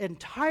church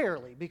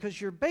entirely,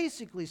 because you're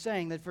basically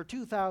saying that for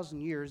 2,000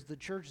 years the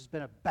church has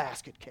been a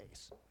basket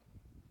case.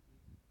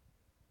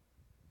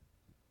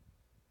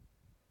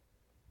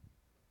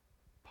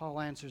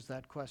 Paul answers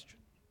that question.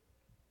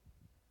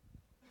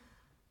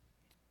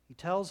 He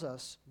tells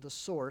us the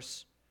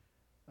source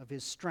of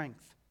his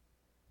strength.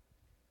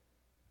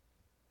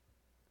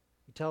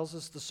 He tells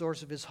us the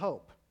source of his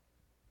hope.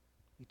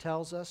 He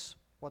tells us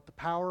what the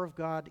power of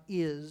God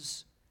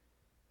is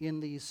in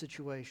these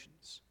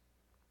situations.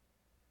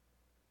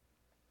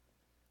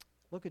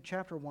 Look at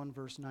chapter 1,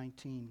 verse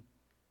 19.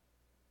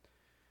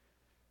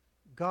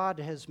 God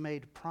has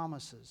made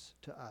promises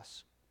to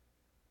us.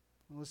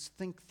 Let's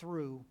think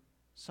through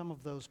some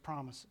of those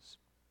promises.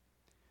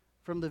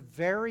 From the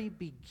very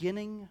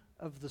beginning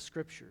of the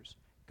Scriptures,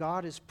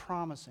 God is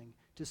promising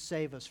to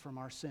save us from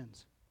our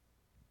sins.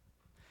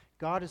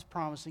 God is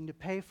promising to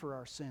pay for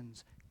our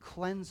sins,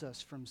 cleanse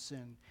us from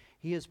sin.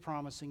 He is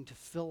promising to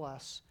fill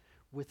us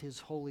with His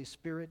Holy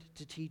Spirit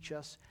to teach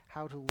us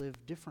how to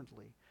live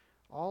differently.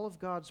 All of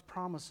God's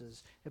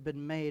promises have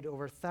been made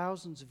over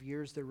thousands of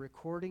years. They're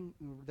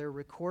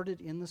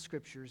recorded in the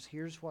Scriptures.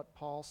 Here's what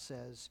Paul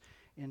says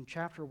in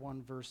chapter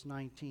 1, verse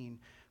 19.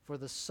 For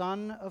the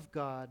Son of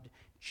God,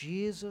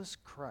 Jesus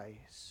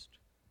Christ,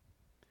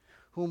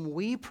 whom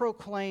we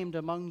proclaimed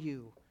among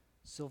you,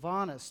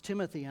 Silvanus,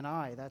 Timothy, and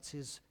I, that's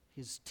his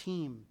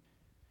team.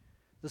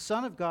 The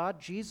Son of God,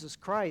 Jesus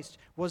Christ,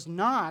 was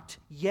not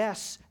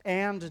yes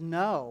and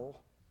no,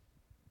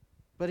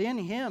 but in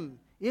Him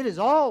it is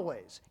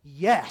always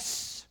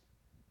yes.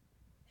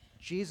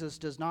 Jesus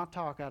does not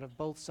talk out of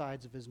both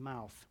sides of His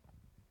mouth.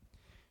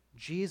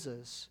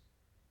 Jesus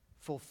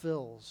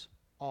fulfills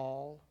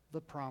all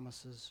the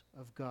promises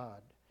of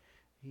God.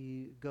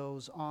 He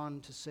goes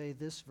on to say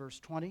this, verse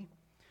 20,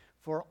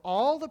 For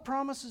all the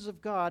promises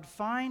of God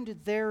find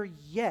their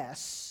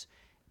yes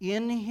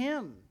in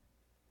Him.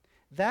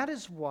 That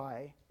is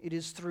why it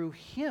is through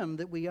Him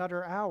that we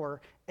utter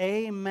our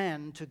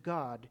amen to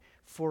God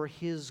for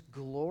His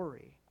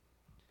glory.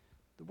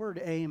 The word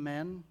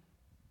amen,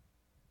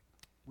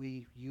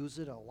 we use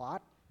it a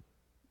lot.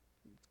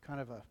 It's kind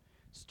of a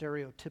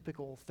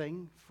stereotypical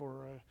thing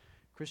for a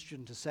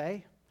Christian to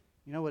say.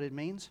 You know what it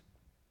means?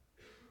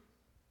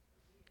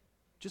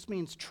 It just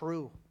means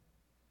true.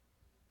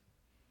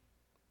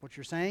 What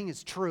you're saying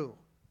is true.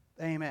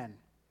 Amen.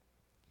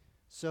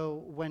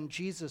 So when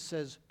Jesus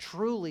says,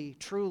 truly,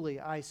 truly,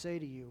 I say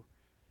to you,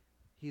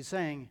 He's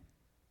saying,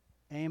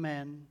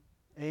 amen,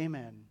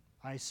 amen,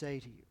 I say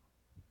to you.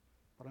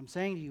 What I'm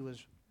saying to you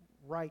is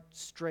right,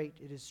 straight,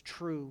 it is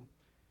true,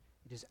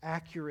 it is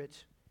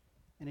accurate,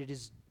 and it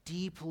is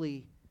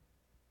deeply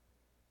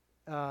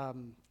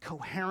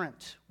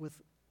coherent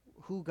with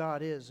who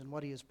God is and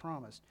what He has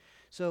promised.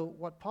 So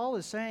what Paul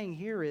is saying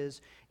here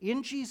is,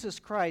 in Jesus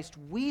Christ,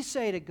 we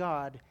say to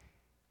God,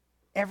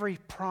 every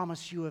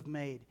promise you have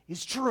made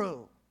is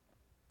true.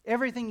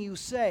 Everything you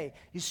say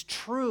is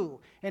true.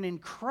 And in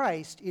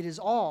Christ, it is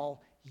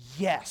all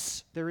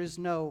yes. There is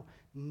no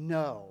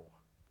no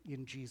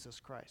in Jesus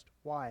Christ.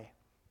 Why?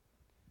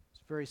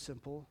 It's very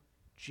simple.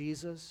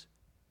 Jesus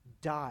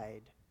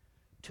died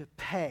to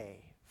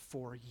pay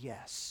for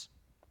yes.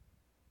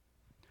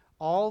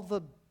 All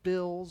the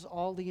bills,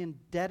 all the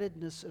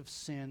indebtedness of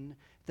sin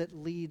that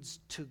leads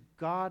to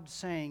God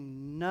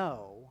saying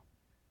no,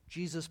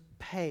 Jesus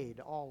paid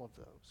all of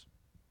those.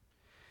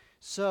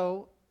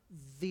 So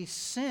the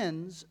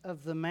sins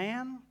of the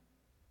man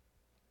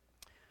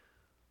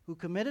who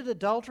committed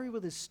adultery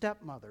with his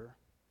stepmother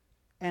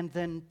and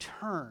then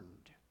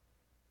turned,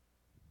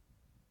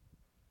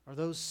 are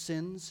those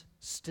sins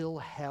still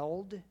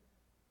held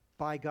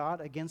by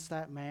God against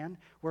that man,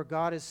 where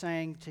God is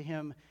saying to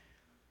him,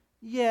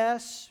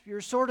 yes,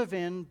 you're sort of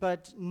in,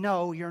 but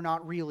no, you're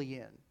not really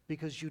in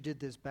because you did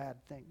this bad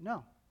thing?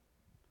 No.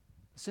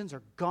 The sins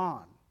are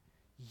gone.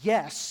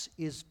 Yes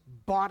is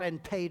bought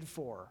and paid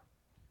for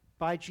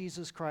by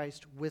Jesus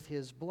Christ with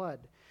His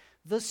blood.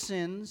 The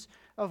sins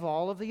of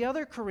all of the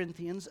other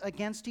Corinthians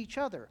against each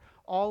other,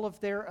 all of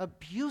their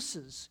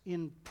abuses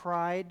in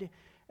pride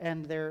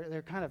and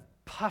their kind of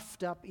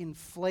puffed up,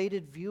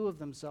 inflated view of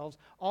themselves,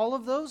 all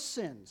of those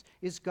sins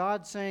is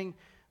God saying,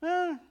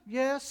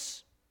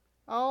 yes,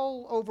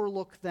 I'll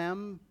overlook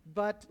them,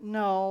 but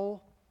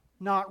no,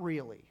 not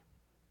really.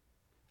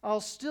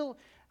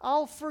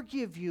 I'll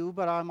forgive you,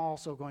 but I'm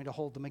also going to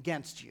hold them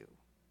against you.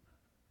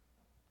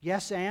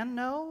 Yes and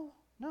no?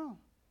 No.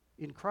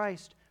 In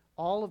Christ,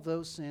 all of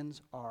those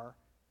sins are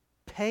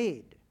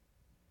paid.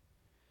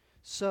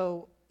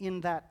 So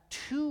in that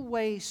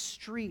two-way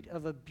street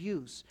of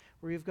abuse,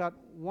 where you've got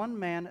one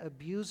man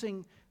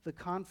abusing the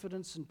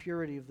confidence and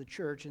purity of the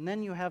church, and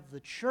then you have the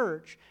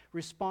church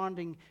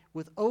responding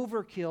with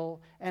overkill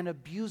and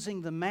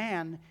abusing the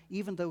man,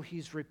 even though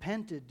he's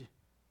repented,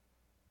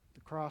 the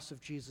cross of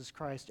Jesus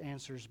Christ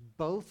answers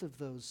both of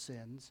those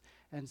sins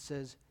and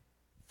says,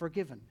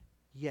 forgiven,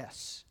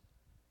 yes.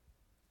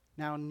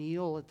 Now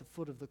kneel at the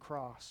foot of the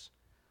cross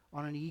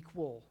on an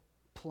equal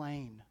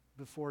plane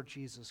before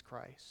Jesus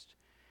Christ.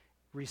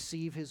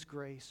 Receive His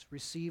grace,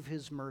 receive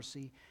His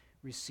mercy,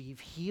 receive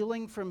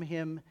healing from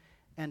Him,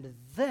 and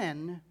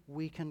then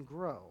we can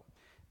grow.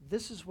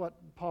 This is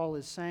what Paul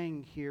is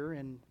saying here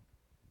in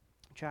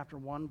chapter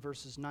 1,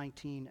 verses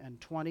 19 and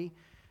 20.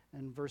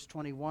 And verse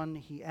 21,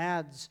 he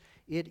adds,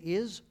 it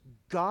is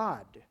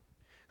God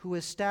who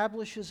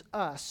establishes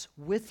us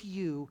with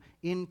you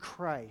in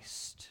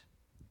Christ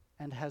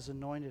and has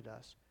anointed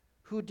us.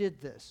 Who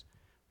did this?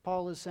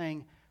 Paul is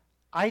saying,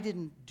 I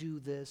didn't do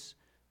this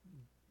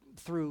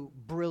through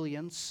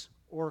brilliance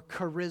or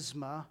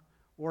charisma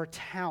or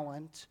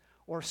talent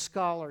or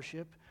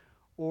scholarship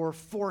or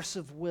force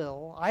of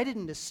will. I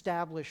didn't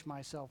establish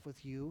myself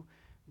with you.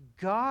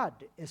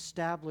 God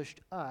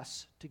established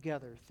us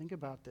together. Think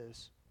about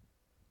this.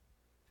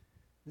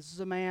 This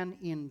is a man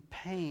in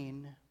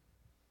pain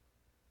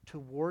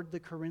toward the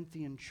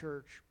Corinthian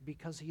church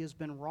because he has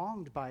been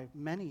wronged by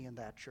many in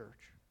that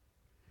church.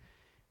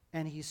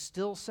 And he's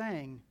still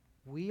saying,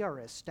 we are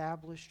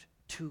established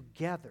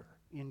together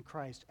in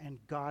Christ, and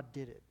God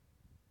did it.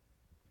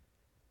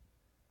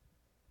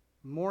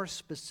 More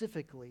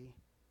specifically,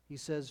 he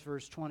says,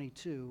 verse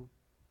 22,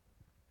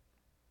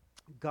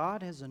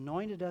 God has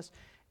anointed us,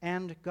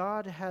 and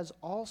God has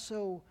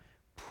also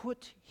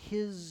put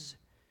His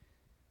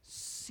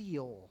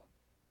seal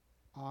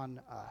on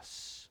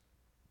us.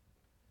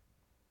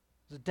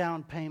 The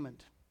down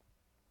payment.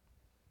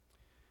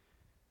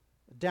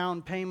 A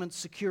down payment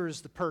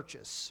secures the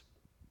purchase.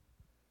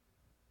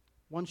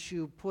 Once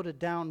you put a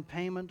down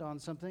payment on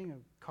something,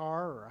 a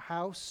car or a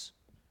house,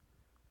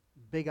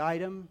 big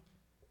item,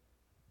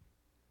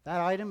 that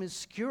item is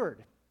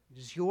secured. It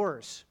is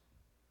yours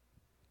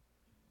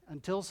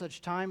until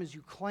such time as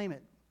you claim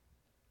it.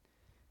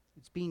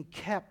 It's being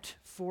kept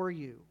for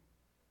you.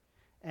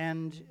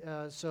 And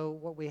so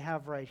what we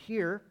have right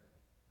here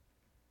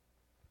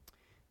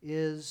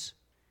is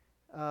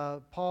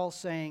Paul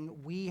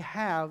saying we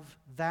have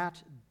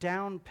that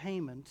down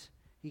payment.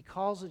 He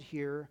calls it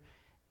here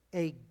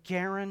a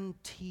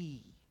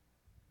guarantee.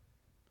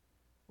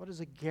 What is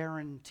a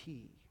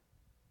guarantee?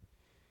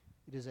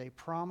 It is a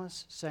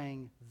promise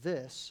saying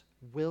this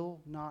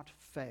will not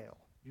fail.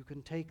 You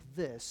can take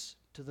this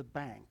to the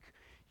bank.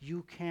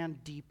 You can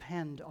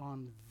depend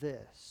on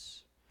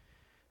this.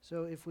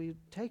 So if we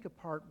take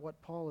apart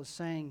what Paul is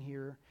saying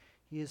here,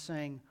 he is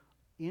saying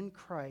in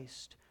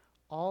Christ,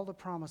 all the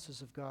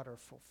promises of God are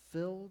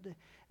fulfilled,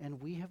 and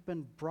we have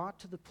been brought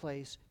to the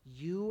place,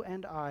 you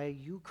and I,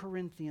 you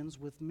Corinthians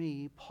with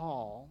me,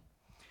 Paul,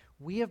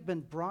 we have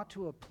been brought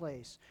to a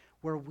place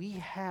where we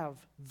have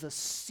the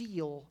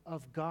seal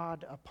of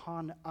God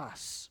upon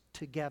us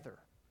together.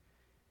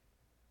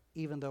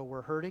 Even though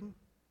we're hurting,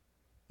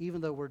 even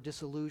though we're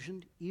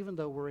disillusioned, even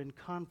though we're in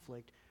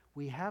conflict,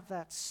 we have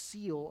that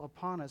seal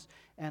upon us,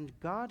 and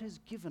God has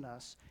given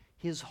us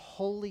His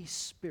Holy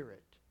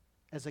Spirit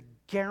as a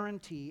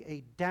guarantee,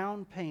 a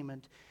down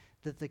payment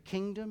that the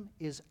kingdom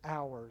is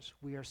ours.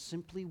 We are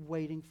simply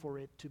waiting for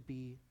it to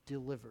be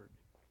delivered.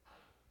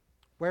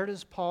 Where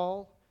does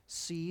Paul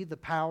see the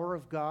power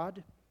of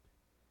God?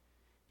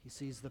 He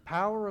sees the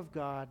power of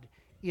God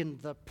in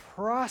the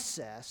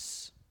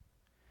process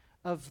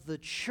of the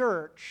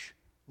church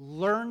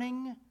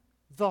learning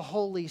the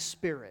Holy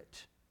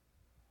Spirit.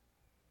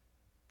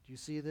 Do you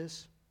see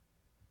this?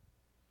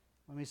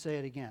 Let me say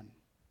it again.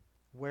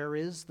 Where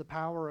is the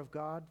power of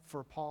God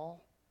for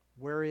Paul?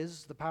 Where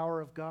is the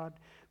power of God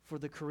for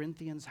the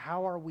Corinthians?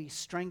 How are we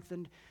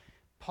strengthened?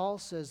 Paul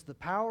says the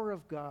power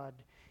of God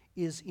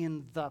is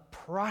in the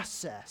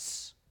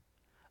process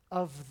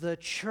of the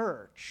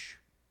church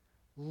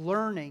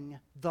learning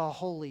the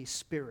Holy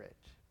Spirit.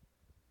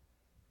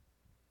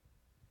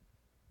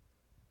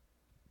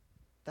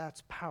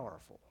 That's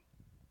powerful.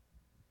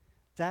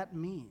 That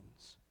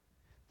means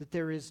that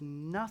there is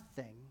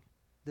nothing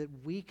that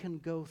we can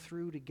go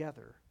through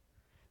together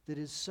that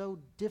is so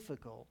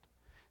difficult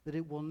that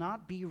it will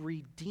not be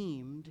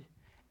redeemed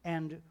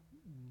and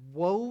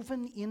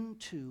woven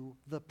into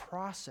the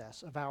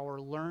process of our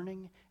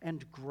learning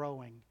and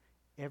growing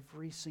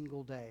every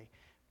single day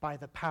by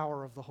the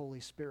power of the Holy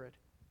Spirit.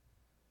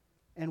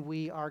 And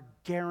we are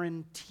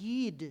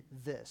guaranteed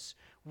this.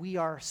 We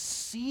are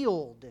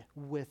sealed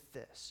with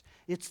this.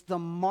 It's the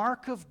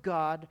mark of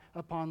God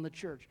upon the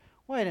church.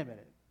 Wait a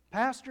minute,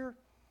 Pastor,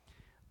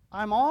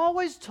 I'm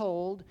always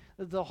told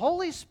that the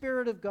Holy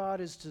Spirit of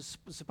God is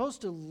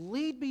supposed to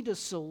lead me to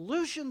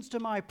solutions to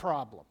my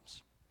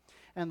problems.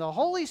 And the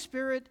Holy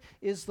Spirit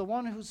is the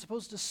one who's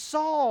supposed to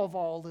solve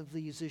all of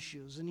these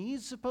issues. And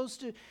He's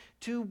supposed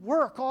to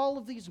work all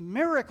of these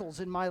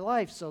miracles in my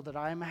life so that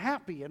I'm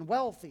happy and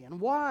wealthy and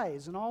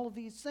wise and all of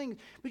these things.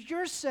 But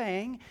you're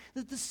saying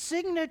that the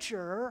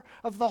signature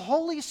of the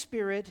Holy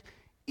Spirit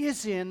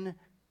is in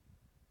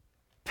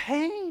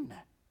pain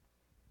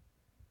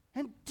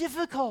and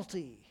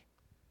difficulty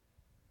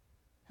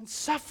and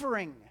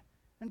suffering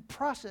and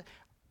process.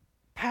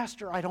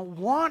 Pastor, I don't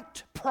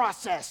want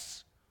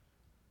process.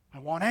 I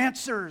want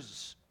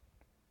answers.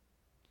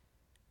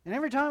 And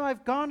every time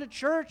I've gone to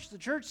church, the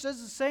church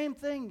says the same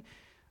thing.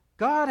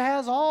 God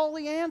has all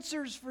the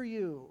answers for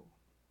you.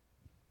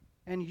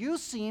 And you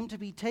seem to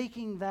be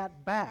taking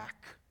that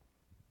back.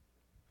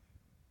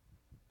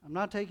 I'm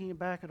not taking it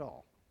back at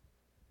all.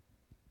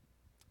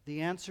 The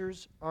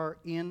answers are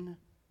in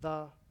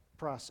the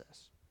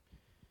process.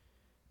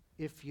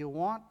 If you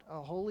want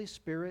a Holy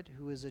Spirit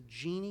who is a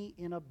genie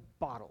in a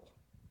bottle,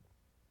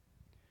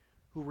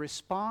 who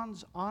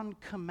responds on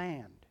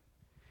command,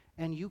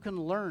 and you can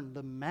learn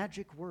the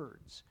magic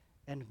words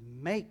and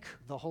make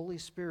the Holy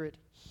Spirit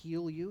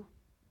heal you,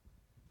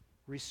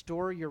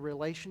 restore your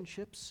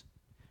relationships,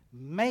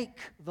 make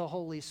the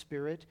Holy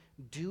Spirit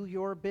do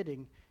your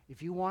bidding.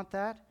 If you want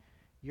that,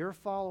 you're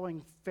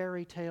following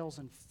fairy tales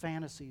and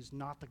fantasies,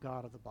 not the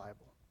God of the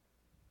Bible.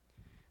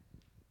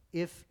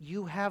 If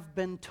you have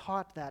been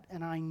taught that,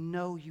 and I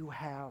know you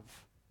have,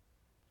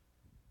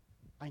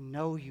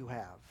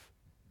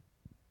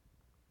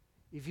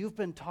 if you've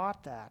been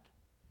taught that,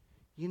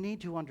 you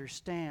need to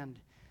understand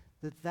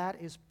that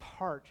that is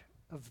part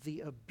of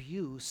the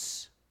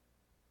abuse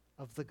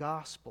of the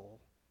gospel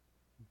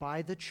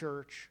by the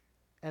church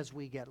as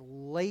we get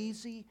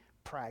lazy,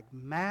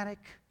 pragmatic,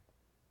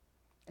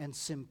 and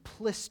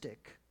simplistic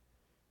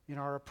in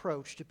our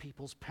approach to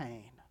people's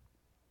pain.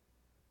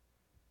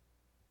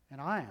 And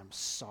I am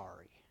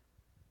sorry,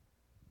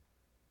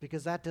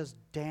 because that does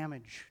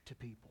damage to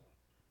people.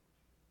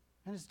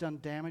 And it's done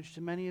damage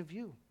to many of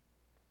you.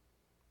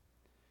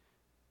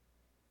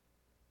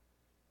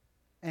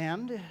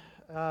 And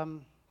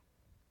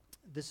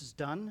this is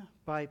done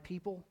by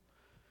people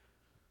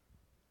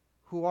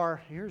who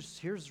are,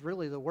 here's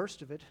really the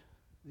worst of it.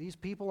 These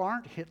people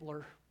aren't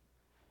Hitler.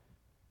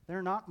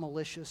 They're not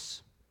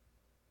malicious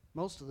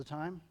most of the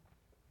time.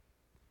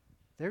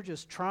 They're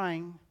just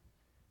trying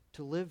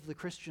to live the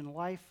Christian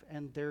life,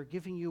 and they're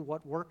giving you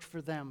what worked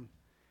for them.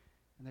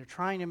 And they're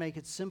trying to make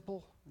it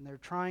simple, and they're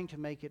trying to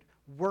make it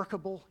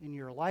workable in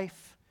your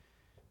life.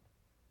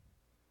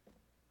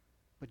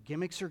 But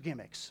gimmicks are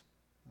gimmicks.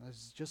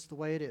 That's just the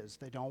way it is.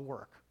 They don't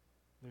work.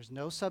 There's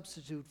no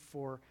substitute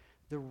for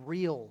the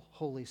real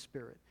Holy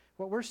Spirit.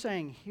 What we're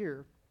saying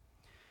here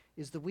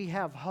is that we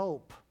have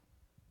hope.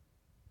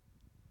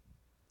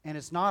 And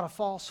it's not a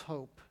false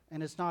hope,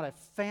 and it's not a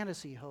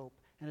fantasy hope,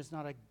 and it's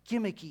not a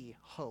gimmicky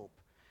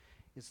hope.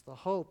 It's the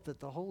hope that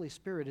the Holy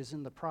Spirit is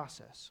in the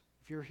process.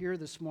 If you're here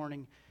this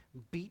morning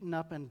beaten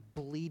up and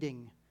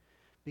bleeding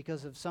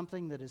because of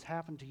something that has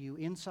happened to you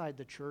inside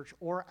the church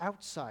or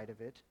outside of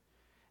it,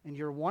 and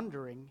you're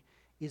wondering,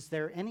 is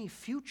there any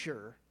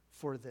future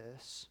for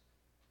this?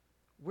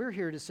 We're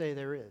here to say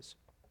there is,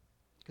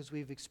 because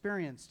we've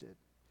experienced it.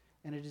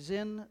 And it is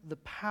in the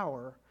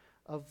power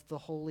of the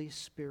Holy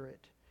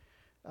Spirit.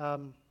 Let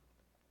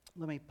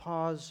me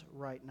pause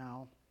right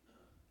now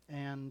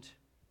and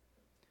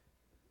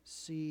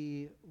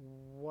see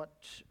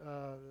what,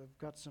 I've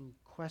got some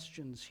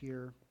questions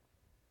here.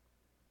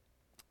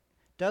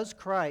 Does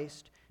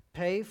Christ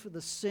pay for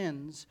the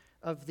sins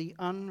of the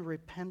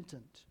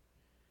unrepentant?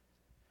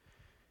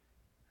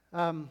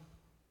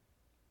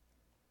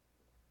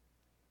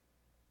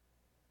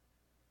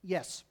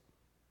 Yes.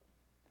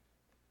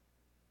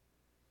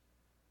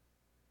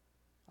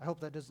 I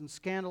hope that doesn't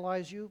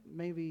scandalize you.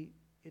 Maybe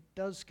it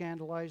does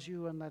scandalize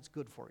you, and that's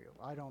good for you.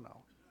 I don't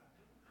know.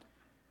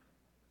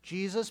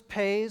 Jesus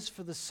pays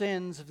for the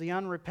sins of the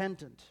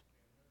unrepentant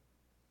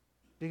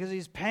because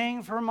he's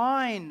paying for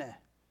mine.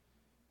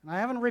 And I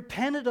haven't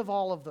repented of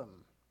all of them.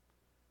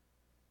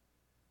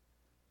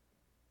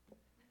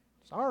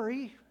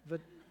 Sorry,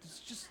 but it's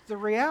just the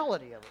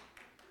reality of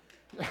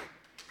it.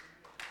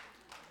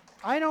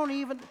 I don't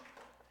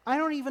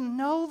even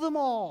know them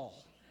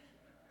all.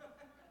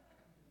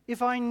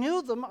 If I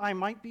knew them, I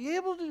might be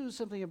able to do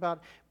something about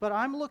it. But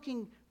I'm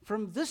looking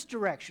from this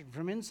direction,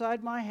 from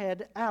inside my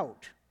head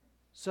out.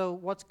 So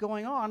what's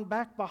going on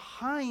back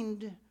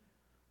behind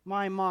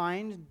my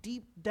mind,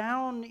 deep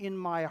down in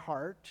my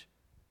heart,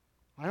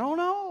 I don't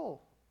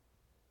know.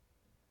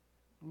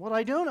 What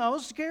I do know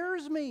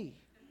scares me.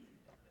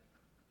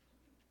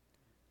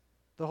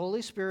 The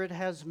Holy Spirit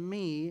has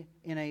me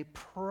in a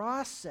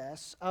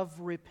process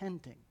of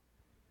repenting.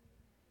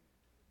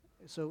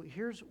 So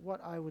here's what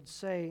I would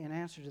say in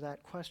answer to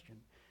that question.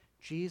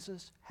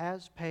 Jesus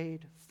has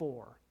paid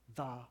for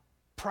the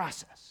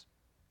process.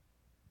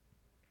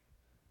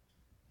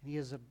 He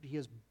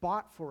has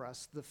bought for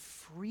us the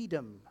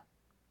freedom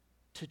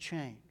to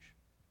change.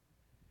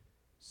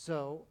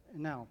 So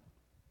now,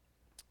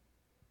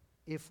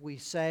 if we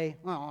say,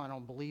 well, I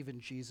don't believe in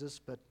Jesus,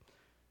 but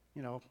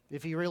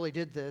if he really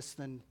did this,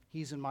 then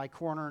he's in my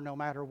corner no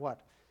matter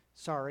what.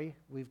 Sorry,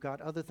 we've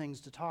got other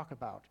things to talk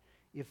about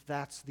if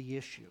that's the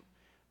issue.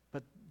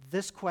 But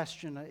this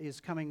question is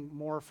coming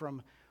more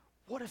from,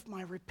 what if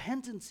my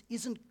repentance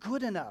isn't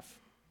good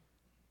enough?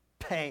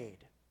 Paid.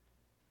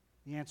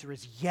 The answer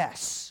is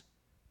yes.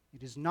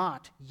 It is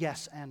not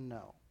yes and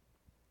no.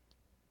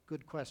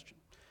 Good question.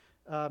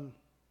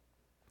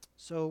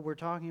 So we're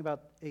talking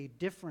about a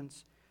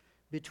difference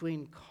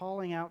between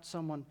calling out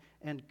someone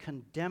and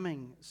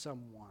condemning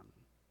someone.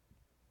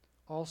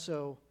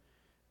 Also,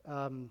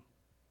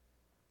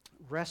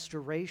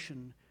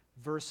 restoration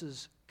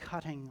versus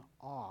cutting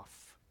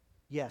off.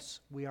 Yes,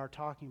 we are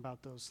talking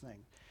about those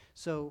things.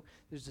 So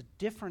there's a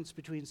difference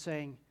between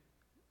saying,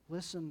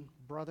 listen,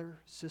 brother,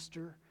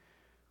 sister,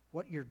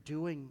 what you're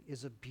doing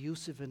is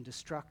abusive and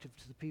destructive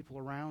to the people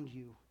around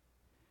you.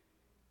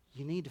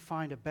 You need to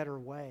find a better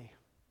way.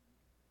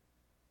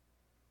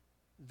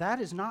 That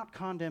is not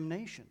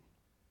condemnation.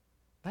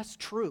 That's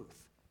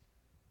truth.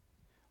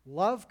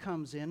 Love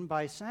comes in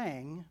by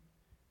saying,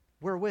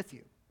 we're with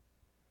you.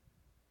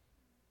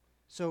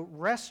 So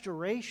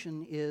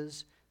restoration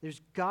is,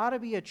 there's got to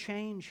be a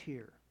change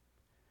here.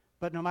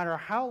 But no matter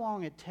how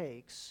long it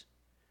takes,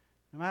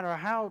 no matter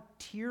how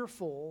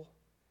tearful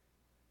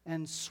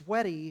and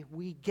sweaty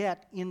we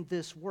get in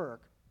this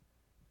work,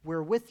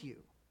 we're with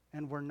you,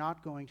 and we're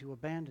not going to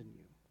abandon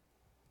you.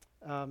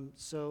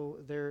 So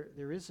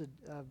there is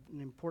an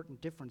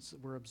important difference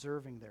that we're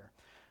observing there.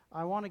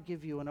 I want to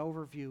give you an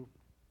overview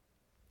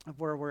of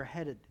where we're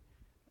headed.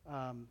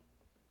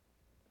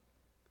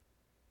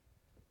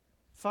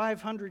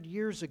 500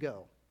 years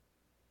ago,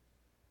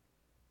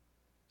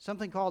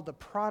 something called the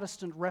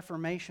Protestant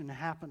Reformation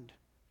happened.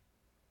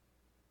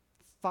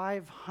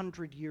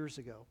 500 years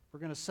ago. We're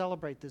going to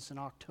celebrate this in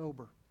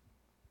October.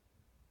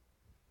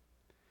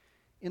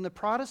 In the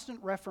Protestant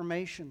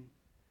Reformation,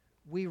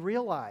 we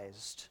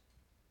realized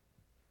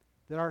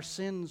that our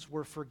sins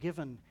were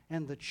forgiven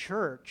and the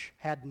church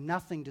had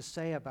nothing to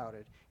say about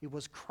it. It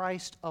was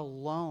Christ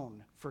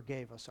alone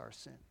forgave us our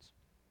sins.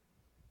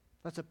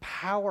 That's a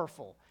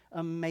powerful,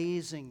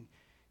 amazing,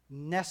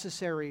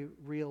 necessary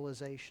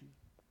realization.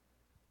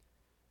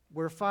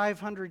 We're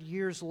 500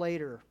 years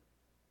later,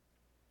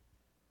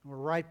 we're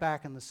right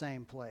back in the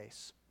same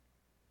place,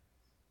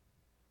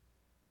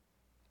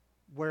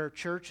 where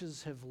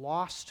churches have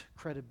lost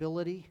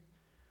credibility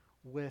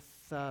with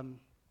the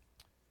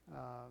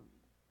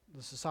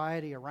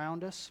society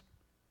around us,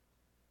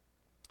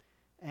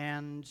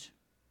 and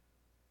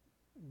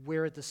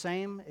we're at the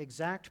same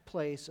exact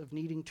place of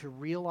needing to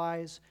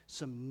realize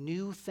some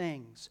new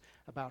things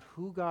about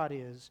who God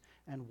is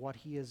and what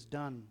He has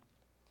done.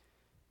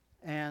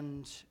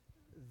 And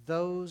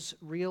those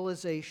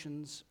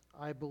realizations,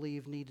 I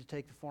believe, need to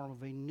take the form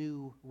of a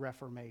new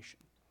reformation.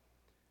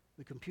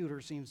 The computer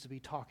seems to be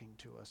talking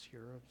to us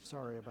here. I'm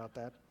sorry about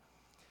that.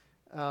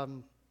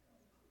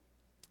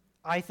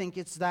 I think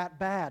it's that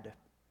bad.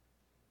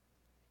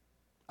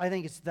 I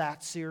think it's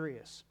that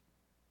serious.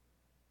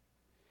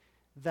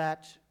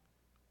 That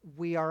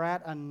we are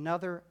at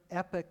another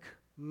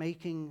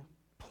epoch-making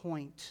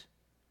point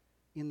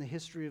in the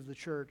history of the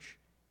church,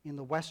 in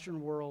the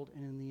Western world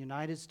and in the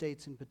United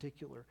States in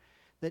particular,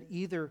 that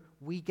either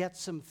we get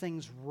some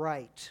things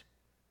right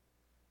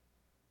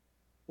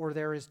or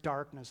there is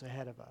darkness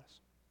ahead of us.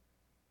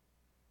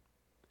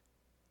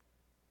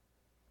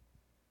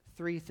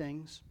 3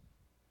 things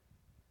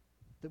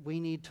that we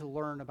need to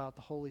learn about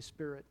the Holy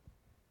Spirit.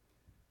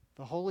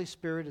 The Holy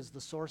Spirit is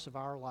the source of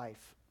our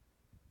life.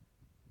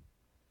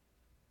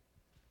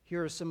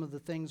 Here are some of the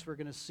things we're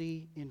going to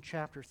see in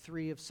chapter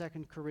 3 of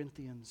 2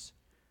 Corinthians.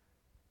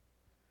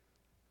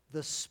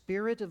 The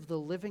Spirit of the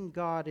living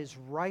God is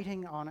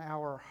writing on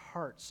our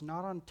hearts,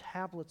 not on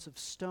tablets of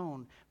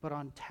stone, but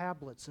on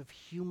tablets of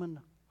human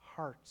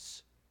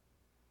hearts.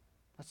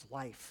 That's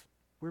life.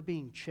 We're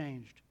being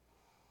changed.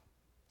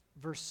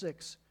 Verse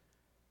 6.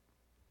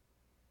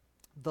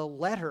 The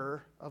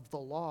letter of the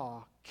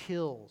law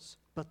kills,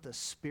 but the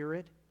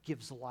Spirit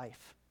gives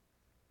life.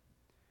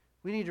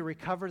 We need to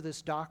recover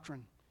this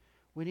doctrine.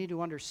 We need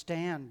to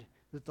understand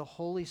that the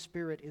Holy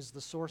Spirit is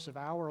the source of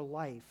our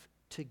life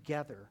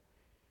together.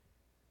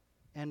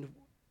 And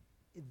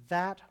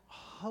that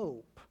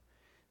hope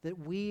that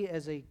we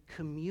as a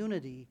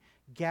community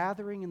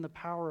gathering in the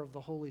power of the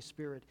Holy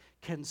Spirit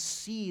can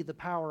see the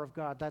power of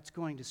God, that's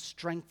going to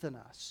strengthen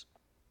us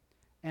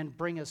and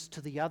bring us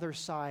to the other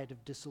side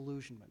of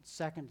disillusionment.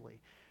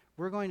 Secondly,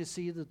 we're going to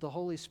see that the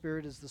Holy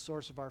Spirit is the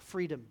source of our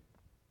freedom.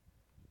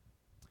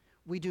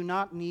 We do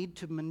not need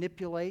to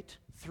manipulate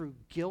through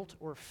guilt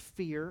or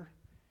fear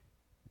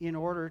in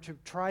order to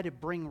try to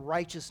bring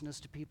righteousness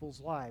to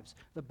people's lives.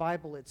 The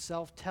Bible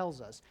itself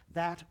tells us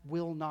that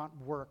will not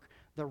work.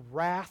 The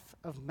wrath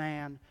of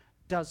man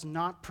does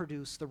not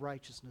produce the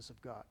righteousness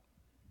of God.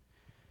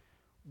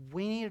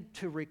 We need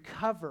to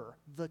recover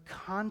the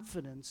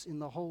confidence in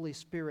the Holy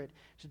Spirit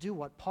to do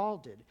what Paul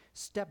did.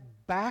 Step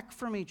back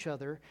from each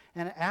other,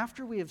 and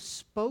after we have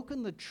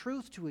spoken the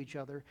truth to each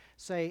other,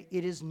 say,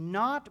 it is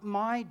not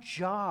my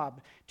job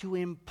to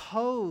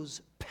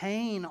impose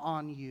pain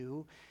on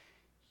you.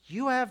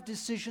 You have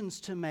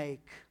decisions to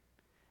make,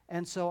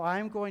 and so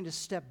I'm going to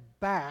step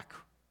back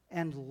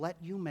and let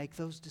you make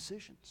those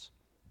decisions.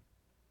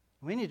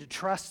 We need to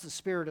trust the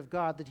Spirit of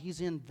God that He's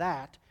in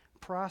that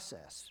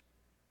process.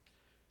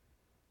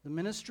 The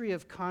ministry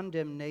of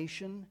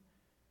condemnation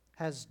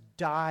has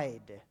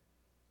died,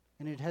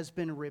 and it has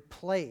been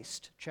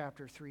replaced,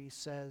 chapter 3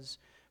 says,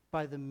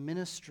 by the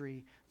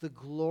ministry, the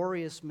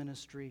glorious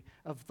ministry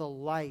of the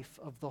life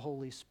of the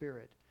Holy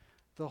Spirit.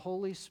 The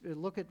Holy Spirit,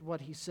 look at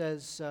what he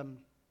says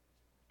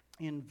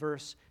in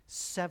verse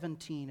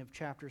 17 of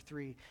chapter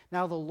 3.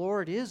 Now the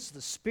Lord is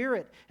the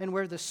Spirit, and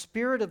where the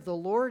Spirit of the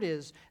Lord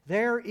is,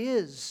 there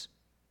is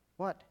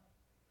what?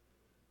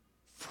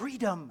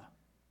 Freedom.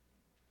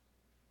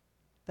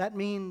 That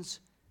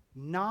means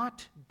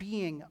not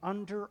being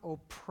under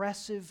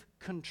oppressive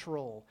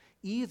control,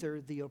 either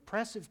the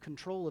oppressive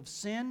control of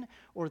sin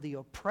or the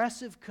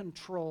oppressive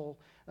control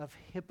of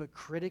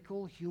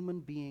hypocritical human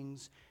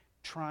beings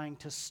trying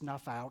to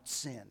snuff out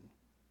sin.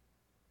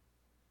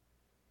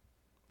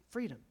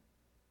 Freedom.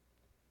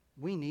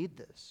 We need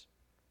this.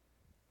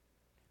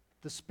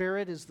 The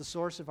Spirit is the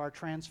source of our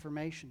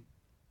transformation.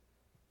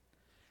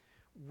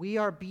 We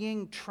are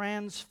being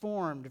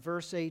transformed,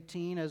 verse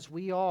 18, as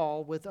we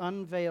all, with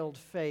unveiled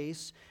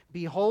face,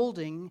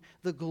 beholding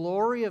the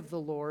glory of the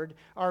Lord,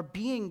 are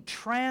being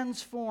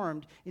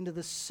transformed into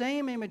the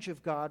same image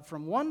of God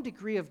from one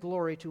degree of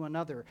glory to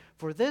another.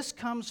 For this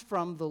comes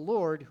from the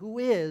Lord, who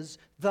is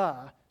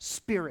the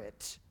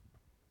Spirit.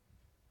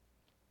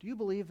 Do you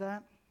believe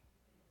that?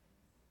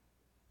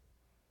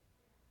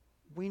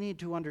 We need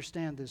to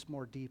understand this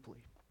more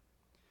deeply.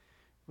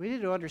 We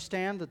need to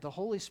understand that the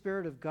Holy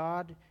Spirit of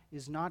God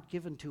is not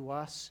given to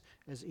us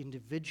as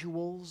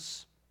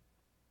individuals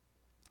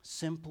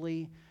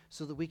simply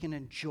so that we can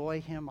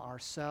enjoy Him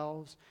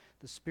ourselves.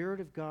 The Spirit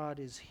of God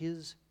is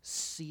His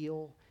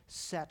seal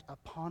set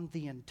upon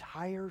the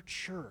entire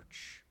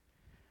church.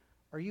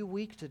 Are you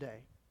weak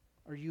today?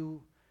 Are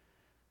you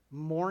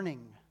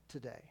mourning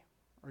today?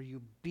 Are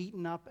you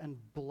beaten up and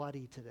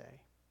bloody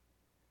today?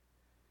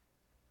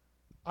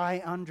 I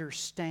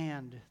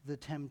understand the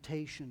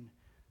temptation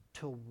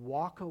to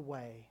walk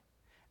away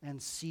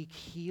and seek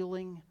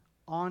healing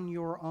on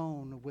your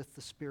own with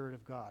the Spirit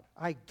of God.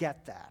 I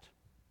get that.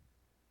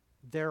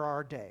 There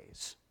are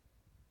days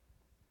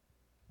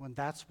when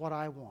that's what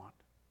I want.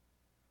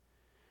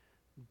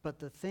 But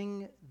the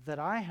thing that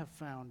I have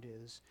found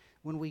is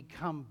when we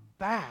come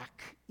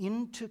back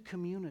into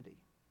community,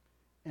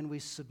 and we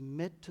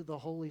submit to the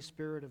Holy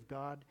Spirit of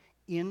God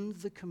in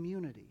the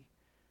community,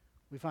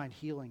 we find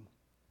healing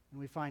and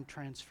we find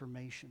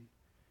transformation.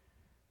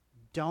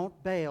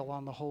 Don't bail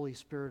on the Holy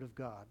Spirit of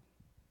God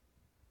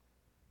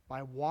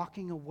by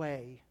walking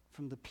away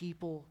from the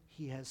people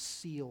He has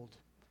sealed.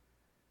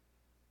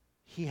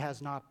 He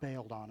has not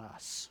bailed on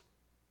us.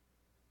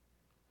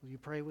 Will you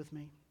pray with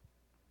me?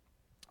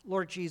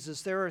 Lord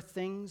Jesus, there are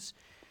things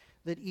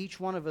that each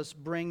one of us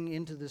bring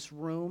into this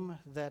room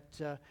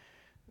that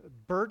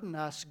burden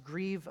us,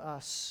 grieve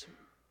us,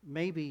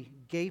 maybe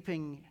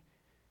gaping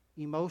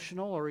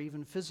emotional or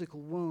even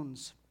physical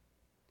wounds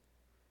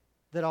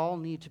that all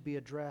need to be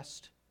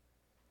addressed.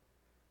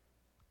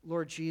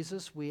 Lord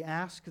Jesus, we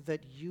ask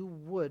that you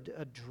would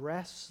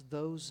address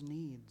those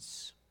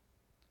needs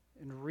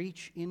and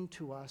reach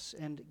into us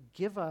and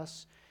give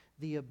us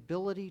the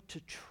ability to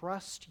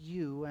trust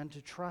you and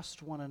to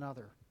trust one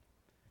another.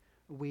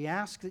 We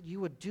ask that you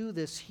would do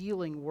this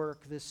healing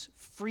work, this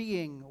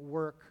freeing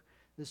work,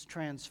 this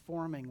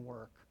transforming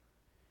work,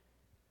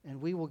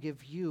 and we will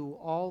give you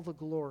all the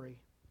glory.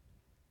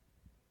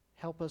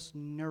 Help us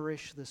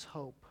nourish this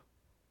hope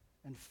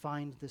and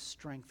find this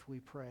strength, we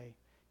pray.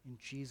 In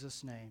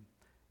Jesus' name,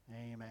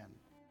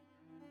 amen.